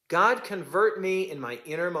 God, convert me in my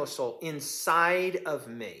innermost soul, inside of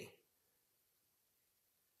me.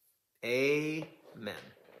 Amen.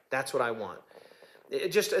 That's what I want.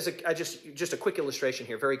 Just a quick illustration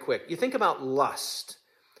here, very quick. You think about lust.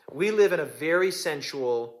 We live in a very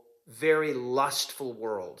sensual, very lustful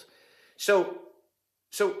world. So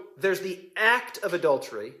there's the act of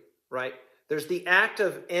adultery, right? There's the act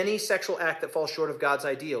of any sexual act that falls short of God's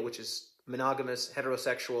ideal, which is monogamous,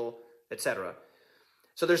 heterosexual, etc.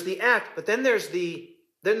 So there's the act, but then there's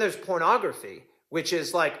pornography, which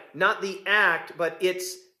is like not the act, but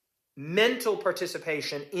it's mental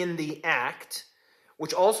participation in the act,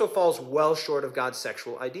 which also falls well short of God's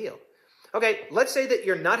sexual ideal. Okay, let's say that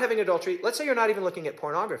you're not having adultery. Let's say you're not even looking at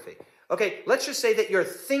pornography. Okay, let's just say that you're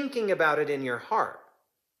thinking about it in your heart,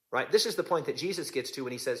 right? This is the point that Jesus gets to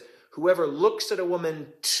when he says, whoever looks at a woman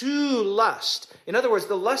to lust. In other words,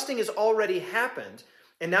 the lusting has already happened,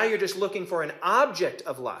 and now you're just looking for an object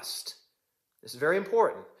of lust. This is very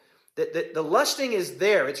important. The lusting is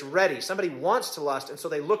there. It's ready. Somebody wants to lust, and so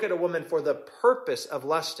they look at a woman for the purpose of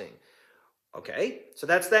lusting. Okay, so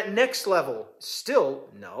that's that next level. Still,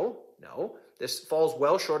 no, this falls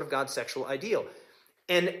well short of God's sexual ideal.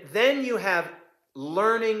 And then you have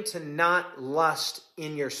learning to not lust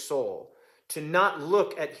in your soul, to not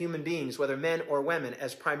look at human beings, whether men or women,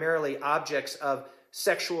 as primarily objects of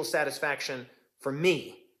sexual satisfaction for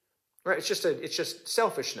me. Right? It's just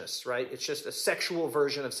selfishness, right? It's just a sexual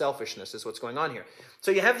version of selfishness is what's going on here.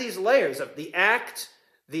 So you have these layers of the act,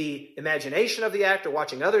 the imagination of the act, or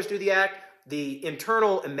watching others do the act, the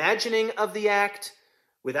internal imagining of the act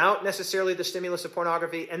without necessarily the stimulus of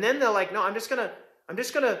pornography. And then they're like, no, I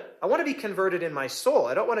want to be converted in my soul.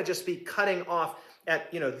 I don't want to just be cutting off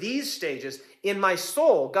at, these stages. In my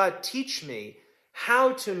soul, God, teach me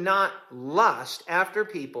how to not lust after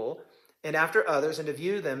people and after others, and to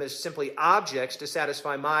view them as simply objects to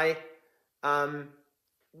satisfy my,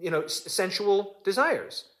 sensual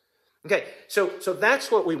desires. Okay, so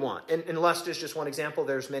that's what we want. And lust is just one example.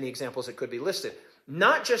 There's many examples that could be listed.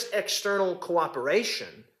 Not just external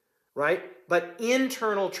cooperation, right? But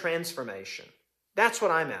internal transformation. That's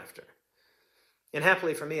what I'm after. And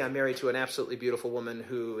happily for me, I'm married to an absolutely beautiful woman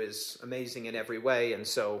who is amazing in every way. And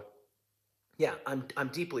so, yeah, I'm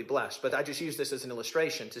deeply blessed. But I just use this as an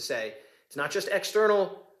illustration to say, it's not just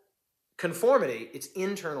external conformity, it's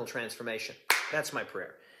internal transformation. That's my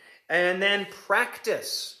prayer. And then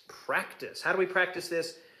practice. How do we practice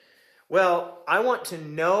this? Well, I want to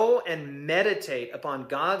know and meditate upon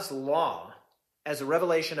God's law as a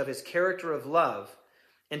revelation of his character of love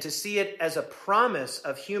and to see it as a promise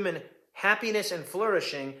of human happiness and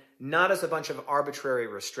flourishing, not as a bunch of arbitrary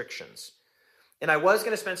restrictions. And I was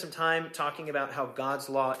going to spend some time talking about how God's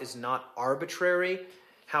law is not arbitrary,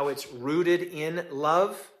 how it's rooted in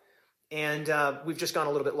love. And we've just gone a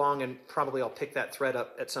little bit long, and probably I'll pick that thread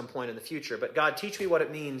up at some point in the future. But God, teach me what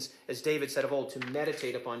it means, as David said of old, to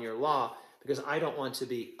meditate upon your law, because I don't want to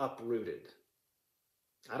be uprooted.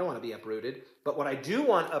 I don't want to be uprooted. But what I do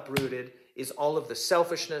want uprooted is all of the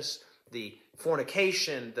selfishness, the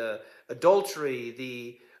fornication, the adultery,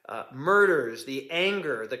 the murders, the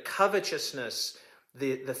anger, the covetousness,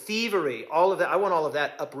 the thievery, all of that. I want all of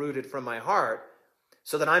that uprooted from my heart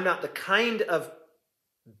so that I'm not the kind of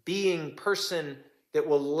being person that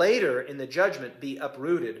will later in the judgment be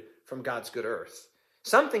uprooted from God's good earth.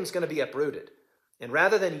 Something's going to be uprooted. And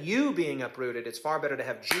rather than you being uprooted, it's far better to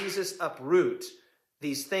have Jesus uproot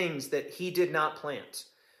these things that he did not plant.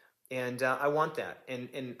 And I want that.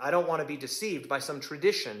 And I don't want to be deceived by some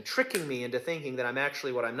tradition tricking me into thinking that I'm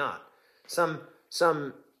actually what I'm not.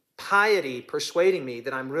 Some piety persuading me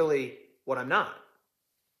that I'm really what I'm not.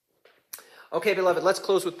 Okay, beloved, let's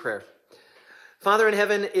close with prayer. Father in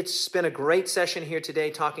heaven, it's been a great session here today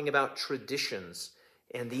talking about traditions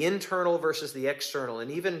and the internal versus the external, and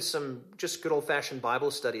even some just good old-fashioned Bible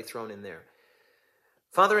study thrown in there.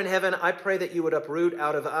 Father in heaven, I pray that you would uproot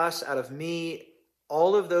out of us, out of me,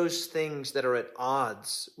 all of those things that are at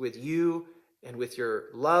odds with you and with your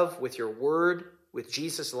love, with your word, with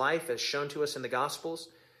Jesus' life as shown to us in the Gospels.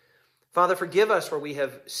 Father, forgive us where we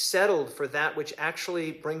have settled for that which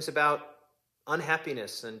actually brings about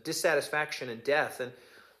unhappiness and dissatisfaction and death. And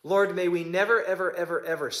Lord, may we never, ever, ever,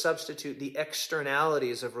 ever substitute the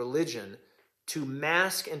externalities of religion to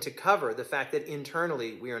mask and to cover the fact that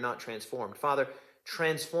internally we are not transformed. Father,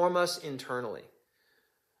 transform us internally.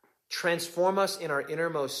 Transform us in our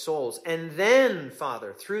innermost souls. And then,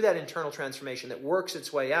 Father, through that internal transformation that works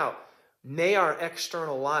its way out, may our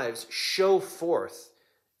external lives show forth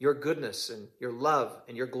your goodness and your love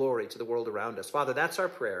and your glory to the world around us. Father, that's our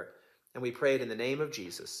prayer. And we pray it in the name of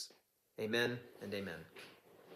Jesus. Amen and amen.